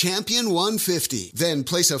code CHAMPION150. Then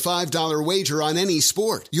place a $5 wager on any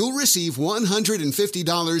sport. You'll receive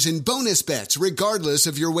 $150 in bonus bets regardless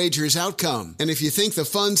of your wager's outcome. And if you think the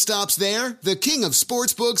fun stops there, the king of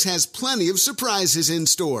sportsbooks has plenty of surprises in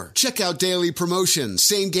store. Check out daily promotions,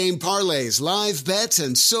 same-game parlays, live bets,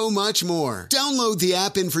 and so much more. Download the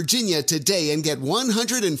app in Virginia today and get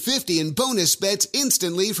 $150 in bonus bets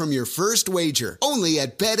instantly from your first wager. Only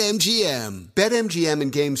at BetMGM. BetMGM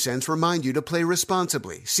and GameSense remind you to play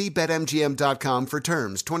responsibly. See BetMGM.com for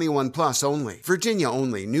terms. 21 plus only. Virginia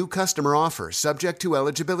only. New customer offer subject to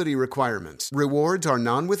eligibility requirements. Rewards are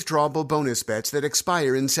non-withdrawable bonus bets that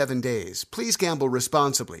expire in 7 days. Please gamble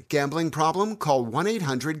responsibly. Gambling problem? Call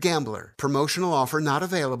 1-800-GAMBLER. Promotional offer not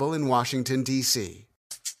available in Washington, D.C.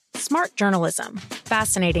 Smart journalism.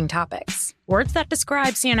 Fascinating topics. Words that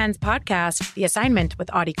describe CNN's podcast, The Assignment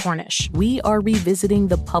with Audie Cornish. We are revisiting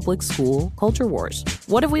the public school culture wars.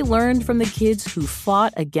 What have we learned from the kids who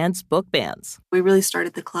fought against book bans? We really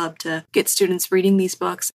started the club to get students reading these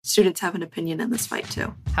books. Students have an opinion in this fight,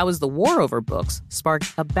 too. How has the war over books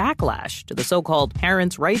sparked a backlash to the so-called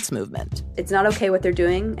parents' rights movement? It's not okay what they're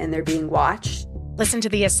doing, and they're being watched. Listen to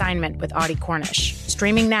The Assignment with Audie Cornish.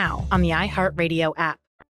 Streaming now on the iHeartRadio app.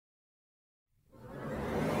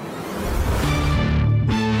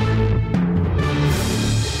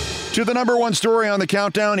 To the number one story on the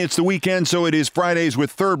countdown, it's the weekend, so it is Fridays with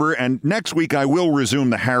Thurber, and next week I will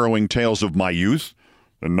resume the harrowing tales of my youth,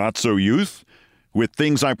 and not-so-youth, with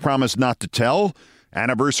things I promised not to tell.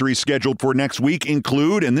 Anniversaries scheduled for next week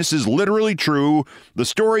include, and this is literally true, the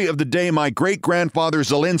story of the day my great-grandfather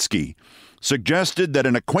Zelensky suggested that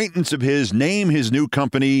an acquaintance of his name his new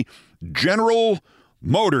company General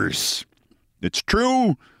Motors. It's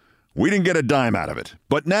true, we didn't get a dime out of it.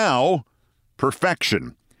 But now,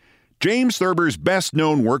 perfection. James Thurber's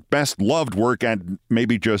best-known work, best-loved work, and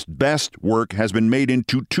maybe just best work has been made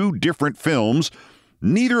into 2 different films,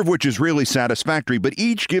 neither of which is really satisfactory, but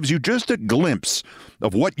each gives you just a glimpse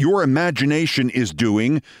of what your imagination is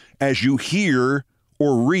doing as you hear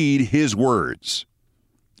or read his words.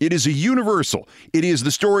 It is a universal. It is the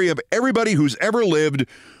story of everybody who's ever lived,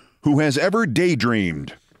 who has ever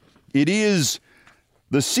daydreamed. It is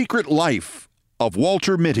The Secret Life of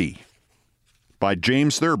Walter Mitty by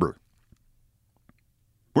James Thurber.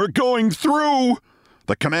 We're going through!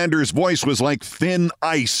 The commander's voice was like thin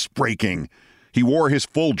ice breaking. He wore his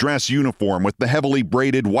full-dress uniform with the heavily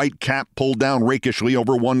braided white cap pulled down rakishly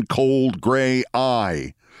over one cold gray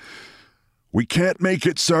eye. We can't make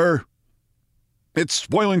it, sir. It's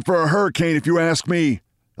spoiling for a hurricane, if you ask me.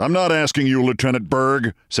 I'm not asking you, Lieutenant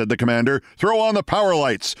Berg, said the commander. Throw on the power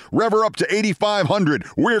lights. Rev her up to 8,500.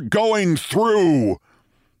 We're going through.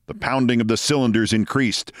 The pounding of the cylinders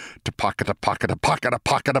increased.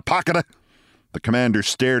 Ta-pocketa-pocketa-pocketa-pocketa-pocketa. The commander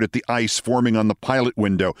stared at the ice forming on the pilot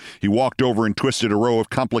window. He walked over and twisted a row of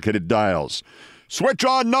complicated dials. "Switch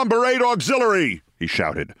on number 8 auxiliary," he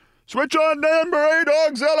shouted. "Switch on number 8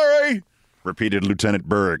 auxiliary," repeated Lieutenant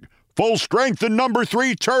Berg. "Full strength in number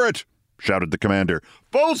 3 turret," shouted the commander.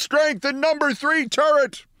 "Full strength in number 3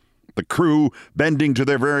 turret." The crew, bending to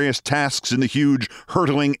their various tasks in the huge,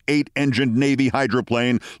 hurtling 8-engined Navy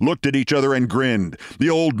hydroplane, looked at each other and grinned. "The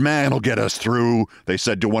old man'll get us through," they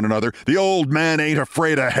said to one another. "The old man ain't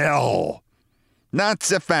afraid of hell." "Not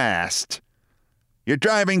so fast. You're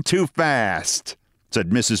driving too fast,"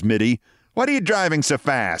 said Mrs. Mitty. "What are you driving so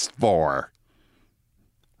fast for?"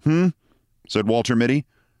 Said Walter Mitty.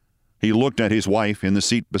 He looked at his wife in the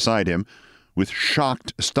seat beside him with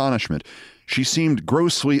shocked astonishment. She seemed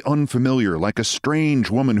grossly unfamiliar, like a strange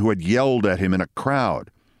woman who had yelled at him in a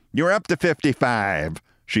crowd. "You're up to 55,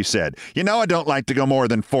 she said. "You know I don't like to go more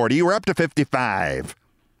than 40. You were up to 55.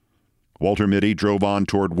 Walter Mitty drove on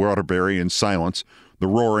toward Waterbury in silence, the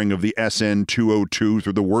roaring of the SN-202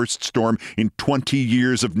 through the worst storm in 20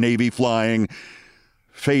 years of Navy flying,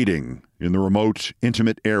 fading in the remote,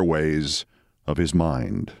 intimate airways of his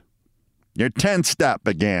mind. "You're tensed up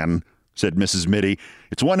again," said Mrs. Mitty.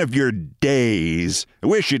 "It's one of your days. I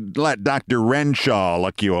wish you'd let Dr. Renshaw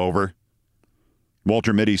look you over."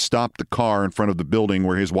 Walter Mitty stopped the car in front of the building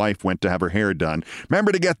where his wife went to have her hair done.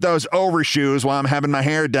 "Remember to get those overshoes while I'm having my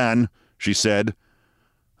hair done," she said.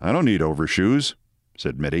 "I don't need overshoes,"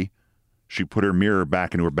 said Mitty. She put her mirror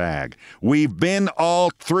back into her bag. "We've been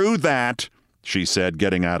all through that," she said,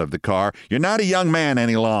 getting out of the car. "You're not a young man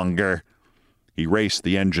any longer." He raced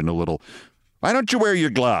the engine a little. "Why don't you wear your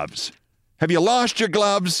gloves? Have you lost your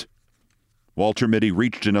gloves?" Walter Mitty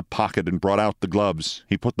reached in a pocket and brought out the gloves.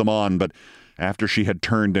 He put them on, but after she had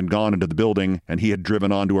turned and gone into the building and he had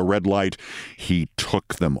driven onto a red light, he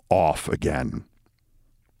took them off again.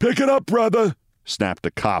 "Pick it up, brother," snapped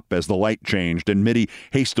a cop as the light changed, and Mitty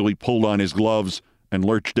hastily pulled on his gloves and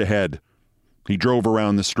lurched ahead. He drove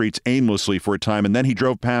around the streets aimlessly for a time, and then he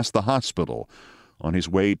drove past the hospital on his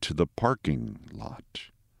way to the parking lot.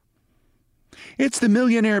 "It's the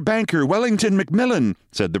millionaire banker, Wellington Macmillan,"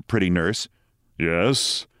 said the pretty nurse.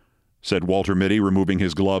 "Yes," said Walter Mitty, removing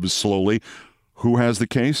his gloves slowly. "Who has the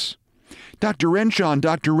case?" "Dr. Renshaw and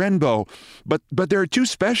Dr. Renbow. But there are 2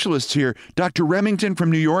 specialists here, Dr. Remington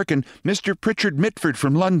from New York and Mr. Pritchard Mitford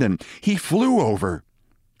from London. He flew over."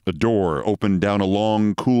 A door opened down a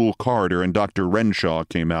long, cool corridor, and Dr. Renshaw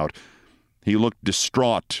came out. He looked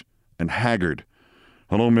distraught and haggard.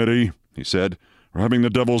 "Hello, Mitty," he said. "We're having the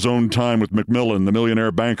devil's own time with Macmillan, the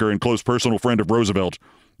millionaire banker and close personal friend of Roosevelt.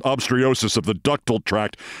 Obstruosis of the ductal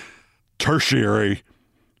tract. Tertiary.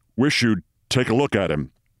 Wish you'd take a look at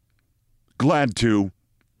him." "Glad to,"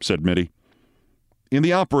 said Mitty. In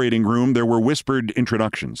the operating room, there were whispered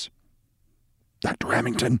introductions. "Dr.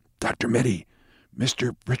 Remington, Dr. Mitty,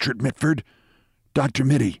 Mr. Richard Mitford, Dr.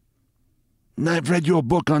 Mitty." "I've read your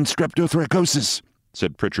book on streptothoracosis,"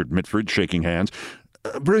 said Pritchard Mitford, shaking hands.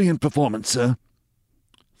 "A brilliant performance, sir."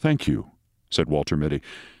 "Thank you," said Walter Mitty.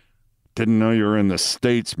 "Didn't know you were in the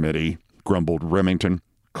States, Mitty," grumbled Remington.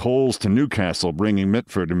 "Coles to Newcastle bringing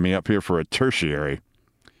Mitford and me up here for a tertiary."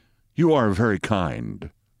 "You are very kind,"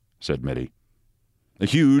 said Mitty. A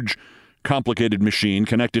huge, complicated machine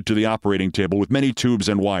connected to the operating table with many tubes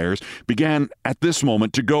and wires began at this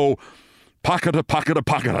moment to go pocketa, pocketa,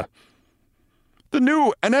 pocketa. "The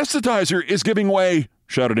new anesthetizer is giving way,"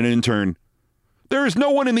 shouted an intern. "There is no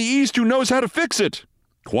one in the East who knows how to fix it."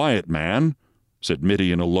 "Quiet, man," said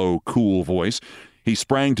Mitty in a low, cool voice. He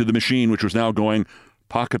sprang to the machine, which was now going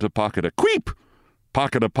pocketa, pocketa, queep,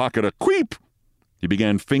 pocketa, pocketa, queep. He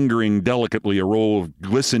began fingering delicately a row of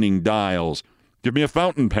glistening dials. "Give me a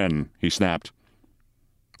fountain pen," he snapped.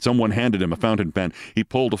 Someone handed him a fountain pen. He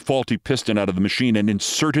pulled a faulty piston out of the machine and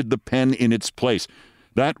inserted the pen in its place.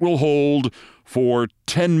 "That will hold for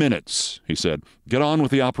 10 minutes, he said. "Get on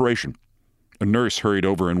with the operation." A nurse hurried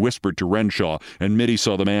over and whispered to Renshaw, and Mitty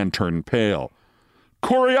saw the man turn pale.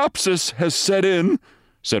 "Coreopsis has set in,"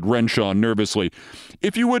 said Renshaw nervously.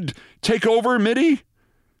 "If you would take over, Mitty?"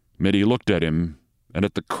 Mitty looked at him, and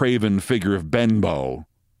at the craven figure of Benbow,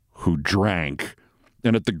 who drank,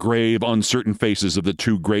 and at the grave, uncertain faces of the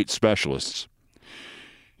 2 great specialists.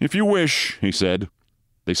 "If you wish," he said.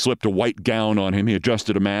 They slipped a white gown on him. He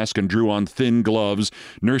adjusted a mask and drew on thin gloves.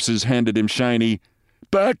 Nurses handed him shiny,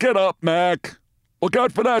 "Back it up, Mac. Look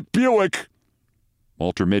out for that Buick."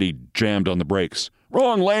 Walter Mitty jammed on the brakes.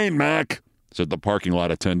 "Wrong lane, Mac," said the parking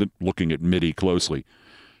lot attendant, looking at Mitty closely.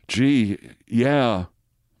 "Gee, yeah,"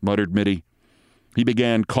 muttered Mitty. He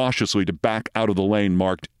began cautiously to back out of the lane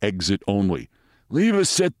marked exit only. "Leave her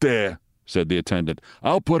sit there," said the attendant.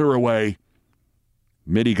 "I'll put her away."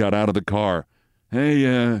 Mitty got out of the car.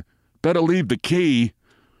 Hey, better leave the key.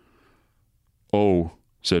 Oh,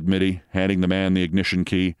 said Mitty, handing the man the ignition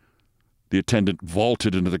key. The attendant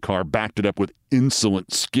vaulted into the car, backed it up with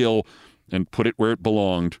insolent skill, and put it where it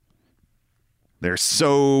belonged. They're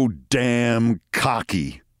so damn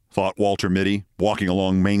cocky, thought Walter Mitty, walking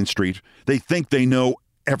along Main Street. They think they know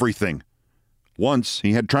everything. Once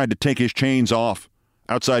he had tried to take his chains off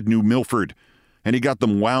outside New Milford, and he got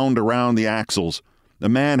them wound around the axles. The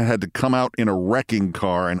man had to come out in a wrecking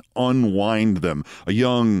car and unwind them, a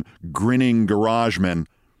young, grinning garageman.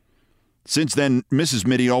 Since then, Mrs.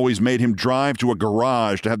 Mitty always made him drive to a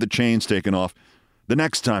garage to have the chains taken off. The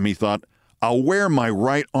next time, he thought, I'll wear my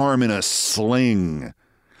right arm in a sling.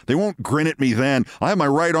 They won't grin at me then. I have my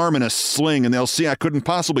right arm in a sling, and they'll see I couldn't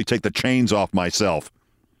possibly take the chains off myself.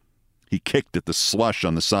 He kicked at the slush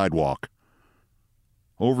on the sidewalk.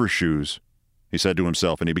 Overshoes, he said to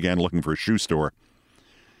himself, and he began looking for a shoe store.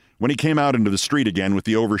 When he came out into the street again with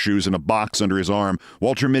the overshoes and a box under his arm,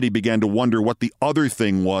 Walter Mitty began to wonder what the other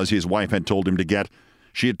thing was his wife had told him to get.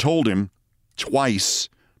 She had told him, twice,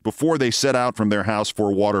 before they set out from their house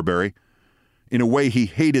for Waterbury. In a way, he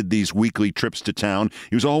hated these weekly trips to town.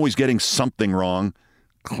 He was always getting something wrong.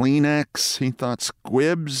 Kleenex, he thought,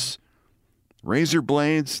 squibs, razor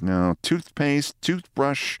blades, no, toothpaste,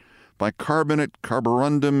 toothbrush, bicarbonate,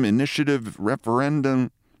 carborundum, initiative,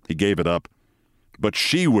 referendum. He gave it up. But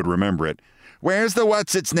she would remember it. Where's the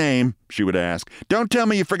what's-its-name? She would ask. Don't tell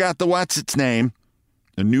me you forgot the what's-its-name.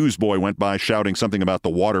 A newsboy went by shouting something about the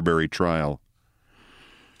Waterbury trial.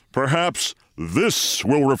 Perhaps this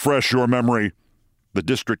will refresh your memory. The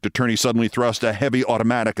district attorney suddenly thrust a heavy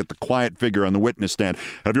automatic at the quiet figure on the witness stand.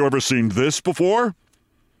 Have you ever seen this before?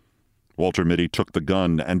 Walter Mitty took the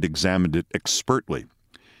gun and examined it expertly.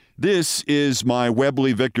 This is my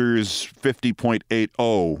Webley Vickers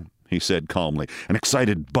 50.80, he said calmly. An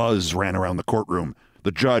excited buzz ran around the courtroom.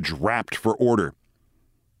 The judge rapped for order.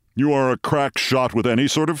 You are a crack shot with any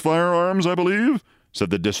sort of firearms, I believe, said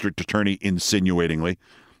the district attorney insinuatingly.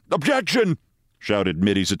 Objection, shouted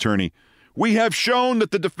Mitty's attorney. We have shown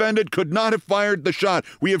that the defendant could not have fired the shot.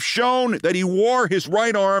 We have shown that he wore his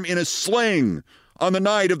right arm in a sling on the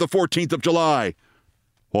night of the 14th of July.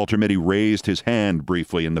 Walter Mitty raised his hand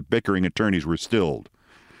briefly, and the bickering attorneys were stilled.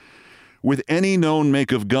 With any known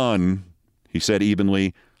make of gun, he said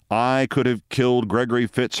evenly, I could have killed Gregory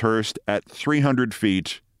Fitzhurst at 300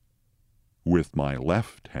 feet with my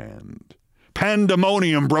left hand.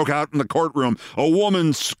 Pandemonium broke out in the courtroom. A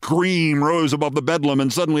woman's scream rose above the bedlam,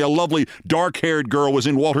 and suddenly a lovely, dark-haired girl was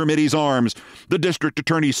in Walter Mitty's arms. The district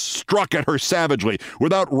attorney struck at her savagely.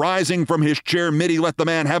 Without rising from his chair, Mitty let the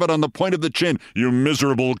man have it on the point of the chin. You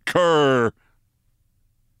miserable cur!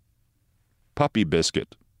 Puppy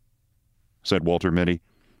biscuit, said Walter Mitty.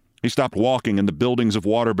 He stopped walking, and the buildings of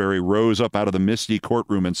Waterbury rose up out of the misty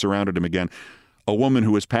courtroom and surrounded him again. A woman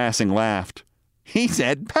who was passing laughed. He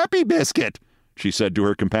said puppy biscuit, she said to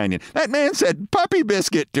her companion. That man said puppy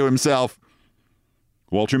biscuit to himself.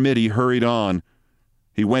 Walter Mitty hurried on.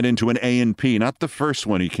 He went into an A&P, not the first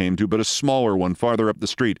one he came to, but a smaller one farther up the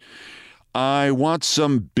street. I want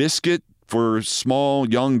some biscuit for small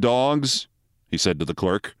young dogs, he said to the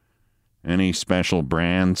clerk. Any special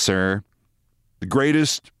brand, sir? The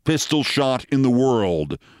greatest pistol shot in the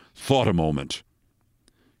world. Thought a moment.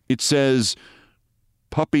 It says,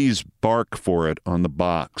 puppies bark for it on the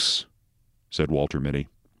box, said Walter Mitty.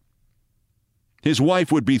 His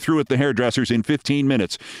wife would be through at the hairdresser's in 15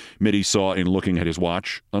 minutes, Mitty saw in looking at his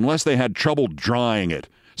watch, unless they had trouble drying it.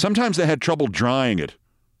 Sometimes they had trouble drying it.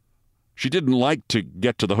 She didn't like to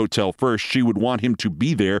get to the hotel first. She would want him to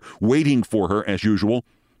be there, waiting for her as usual.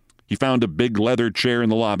 He found a big leather chair in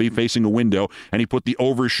the lobby facing a window, and he put the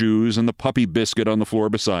overshoes and the puppy biscuit on the floor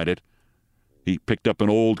beside it. He picked up an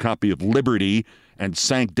old copy of Liberty and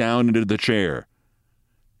sank down into the chair.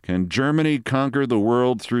 Can Germany conquer the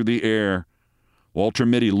world through the air? Walter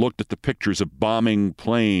Mitty looked at the pictures of bombing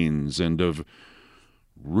planes and of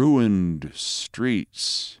ruined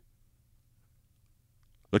streets.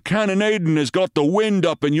 The cannonading has got the wind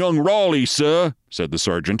up in young Raleigh, sir, said the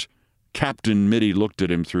sergeant. Captain Mitty looked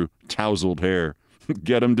at him through tousled hair.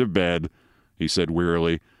 Get him to bed, he said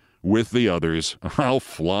wearily. With the others. I'll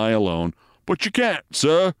fly alone. But you can't,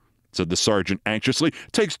 sir, said the sergeant anxiously.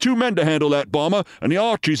 It takes 2 men to handle that bomber, and the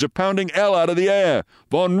Archies are pounding hell out of the air.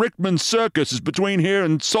 Von Richtmann's circus is between here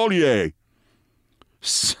and Solier.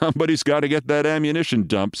 Somebody's got to get that ammunition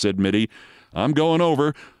dump, said Mitty. I'm going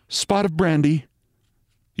over. Spot of brandy.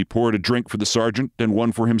 He poured a drink for the sergeant and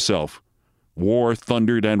one for himself. War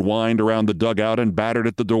thundered and whined around the dugout and battered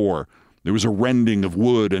at the door. There was a rending of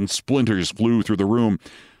wood, and splinters flew through the room.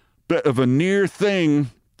 Bit of a near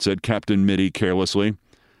thing, said Captain Mitty carelessly.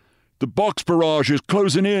 The box barrage is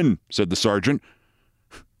closing in, said the sergeant.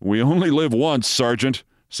 We only live once, Sergeant,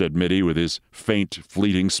 said Mitty with his faint,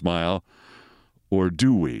 fleeting smile. Or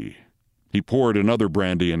do we? He poured another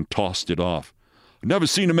brandy and tossed it off. Never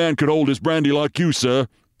seen a man could hold his brandy like you, sir,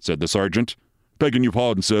 said the sergeant. Begging your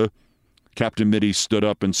pardon, sir. Captain Mitty stood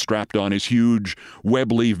up and strapped on his huge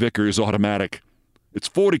Webley Vickers automatic. It's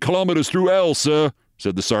 40 kilometers through hell, sir,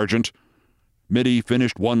 said the sergeant. Mitty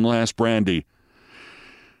finished one last brandy.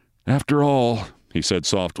 After all, he said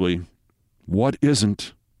softly, what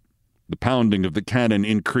isn't? The pounding of the cannon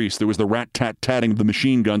increased. There was the rat-tat-tatting of the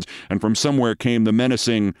machine guns, and from somewhere came the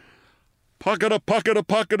menacing pocketa, pocketa,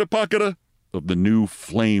 pocketa, pocketa of the new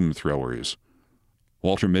flamethrowers.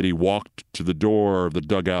 Walter Mitty walked to the door of the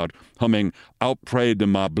dugout, humming Auprès de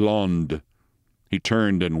ma blonde. He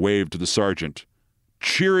turned and waved to the sergeant.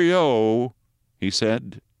 Cheerio, he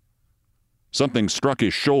said. Something struck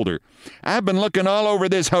his shoulder. I've been looking all over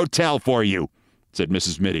this hotel for you, said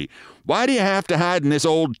Mrs. Mitty. Why do you have to hide in this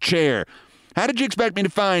old chair? How did you expect me to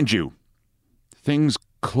find you? Things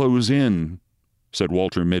close in, said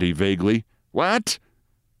Walter Mitty vaguely. What?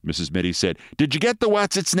 Mrs. Mitty said. Did you get the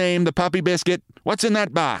what's-its-name, the puppy biscuit? What's in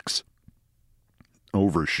that box?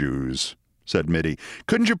 Overshoes, said Mitty.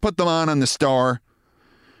 Couldn't you put them on the star?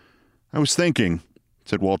 I was thinking,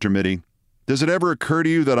 said Walter Mitty. Does it ever occur to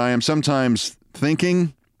you that I am sometimes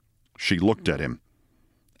thinking? She looked at him.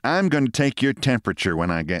 I'm going to take your temperature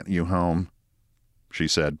when I get you home, she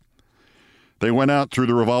said. They went out through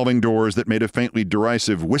the revolving doors that made a faintly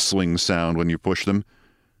derisive whistling sound when you pushed them.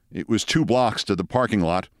 It was 2 blocks to the parking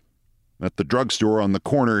lot. At the drugstore on the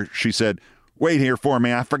corner, she said, Wait here for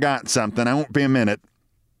me, I forgot something. I won't be a minute.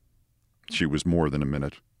 She was more than a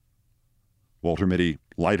minute. Walter Mitty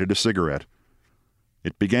lighted a cigarette.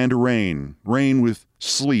 It began to rain with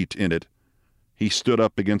sleet in it. He stood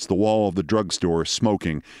up against the wall of the drugstore,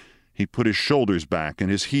 smoking. He put his shoulders back and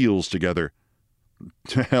his heels together.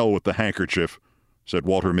 To hell with the handkerchief, said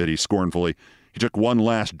Walter Mitty scornfully. He took one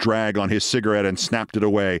last drag on his cigarette and snapped it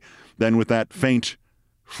away. Then with that faint,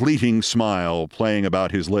 fleeting smile playing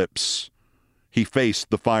about his lips, he faced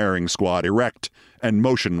the firing squad, erect and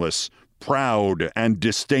motionless, proud and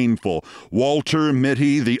disdainful. Walter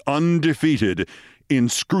Mitty, the undefeated,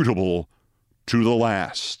 inscrutable to the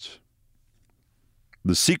last.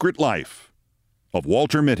 The Secret Life of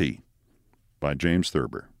Walter Mitty by James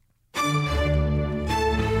Thurber.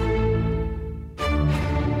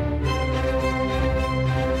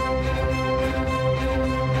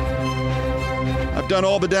 I've done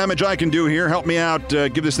all the damage I can do here. Help me out.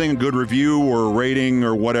 Give this thing a good review or rating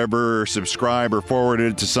or whatever. Or subscribe or forward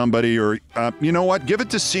it to somebody. Or, you know what? Give it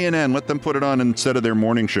to CNN. Let them put it on instead of their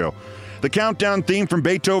morning show. The Countdown theme from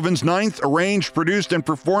Beethoven's Ninth, arranged, produced, and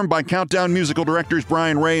performed by Countdown musical directors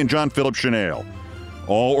Brian Ray and John Philip Chanel.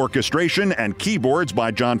 All orchestration and keyboards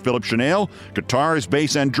by John Philip Chanel. Guitars,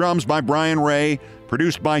 bass, and drums by Brian Ray.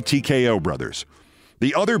 Produced by TKO Brothers.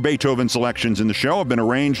 The other Beethoven selections in the show have been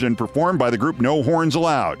arranged and performed by the group No Horns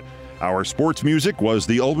Allowed. Our sports music was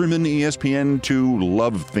the Olbermann ESPN2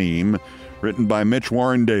 Love Theme, written by Mitch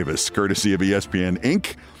Warren Davis, courtesy of ESPN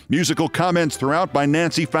Inc. Musical comments throughout by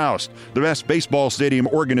Nancy Faust, the best baseball stadium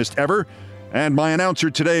organist ever. And my announcer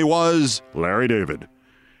today was Larry David.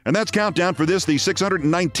 And that's Countdown for this, the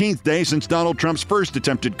 619th day since Donald Trump's first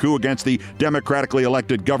attempted coup against the democratically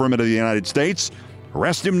elected government of the United States.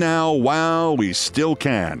 Arrest him now while we still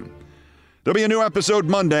can. There'll be a new episode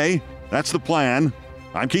Monday. That's the plan.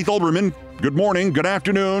 I'm Keith Olbermann. Good morning, good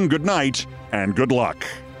afternoon, good night, and good luck.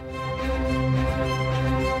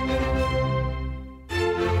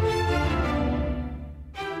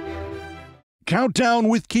 Countdown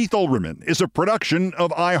with Keith Olbermann is a production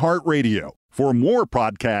of iHeartRadio. For more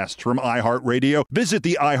podcasts from iHeartRadio, visit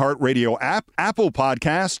the iHeartRadio app, Apple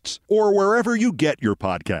Podcasts, or wherever you get your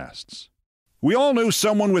podcasts. We all know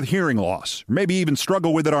someone with hearing loss, or maybe even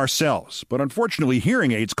struggle with it ourselves. But unfortunately,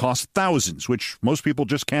 hearing aids cost thousands, which most people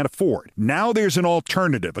just can't afford. Now there's an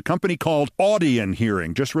alternative. A company called Audion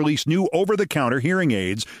Hearing just released new over-the-counter hearing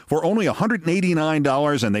aids for only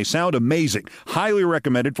 $189, and they sound amazing. Highly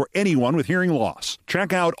recommended for anyone with hearing loss.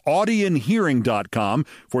 Check out audionhearing.com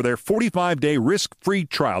for their 45-day risk-free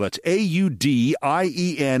trial. That's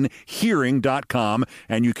AUDIEN hearing.com,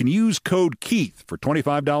 and you can use code KEITH for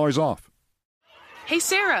 $25 off. Hey,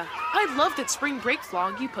 Sarah, I love that spring break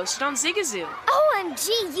vlog you posted on Zigazoo. OMG,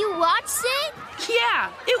 you watched it?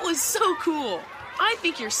 Yeah, it was so cool. I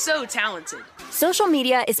think you're so talented. Social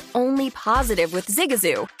media is only positive with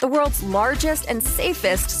Zigazoo, the world's largest and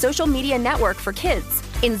safest social media network for kids.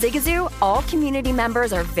 In Zigazoo, all community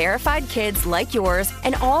members are verified kids like yours,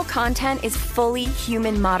 and all content is fully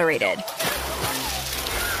human moderated.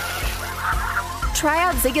 Try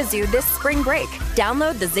out Zigazoo this spring break.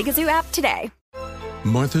 Download the Zigazoo app today.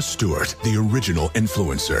 Martha Stewart, the original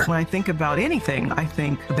influencer. When I think about anything, I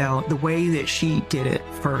think about the way that she did it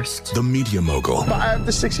first. The media mogul. 5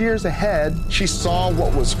 to 6 years ahead, she saw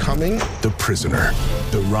what was coming. The prisoner.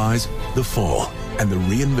 The rise, the fall, and the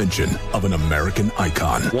reinvention of an American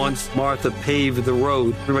icon. Once Martha paved the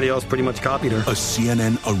road, everybody else pretty much copied her. A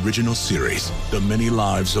CNN original series, The Many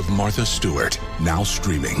Lives of Martha Stewart, now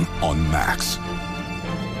streaming on Max.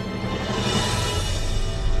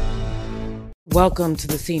 Welcome to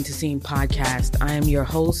the Scene to Scene podcast. I am your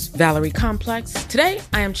host, Valerie Complex. Today,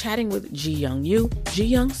 I am chatting with Ji Young Yu. Ji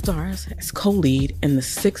Young stars as co-lead in the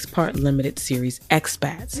 6-part limited series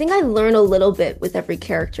Expats. I think I learn a little bit with every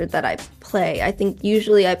character that I play. I think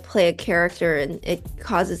usually I play a character and it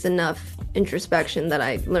causes enough introspection that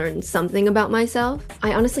I learn something about myself.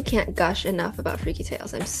 I honestly can't gush enough about Freaky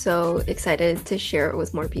Tales. I'm so excited to share it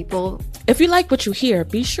with more people. If you like what you hear,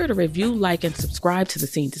 be sure to review, like, and subscribe to the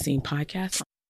Scene to Scene podcast.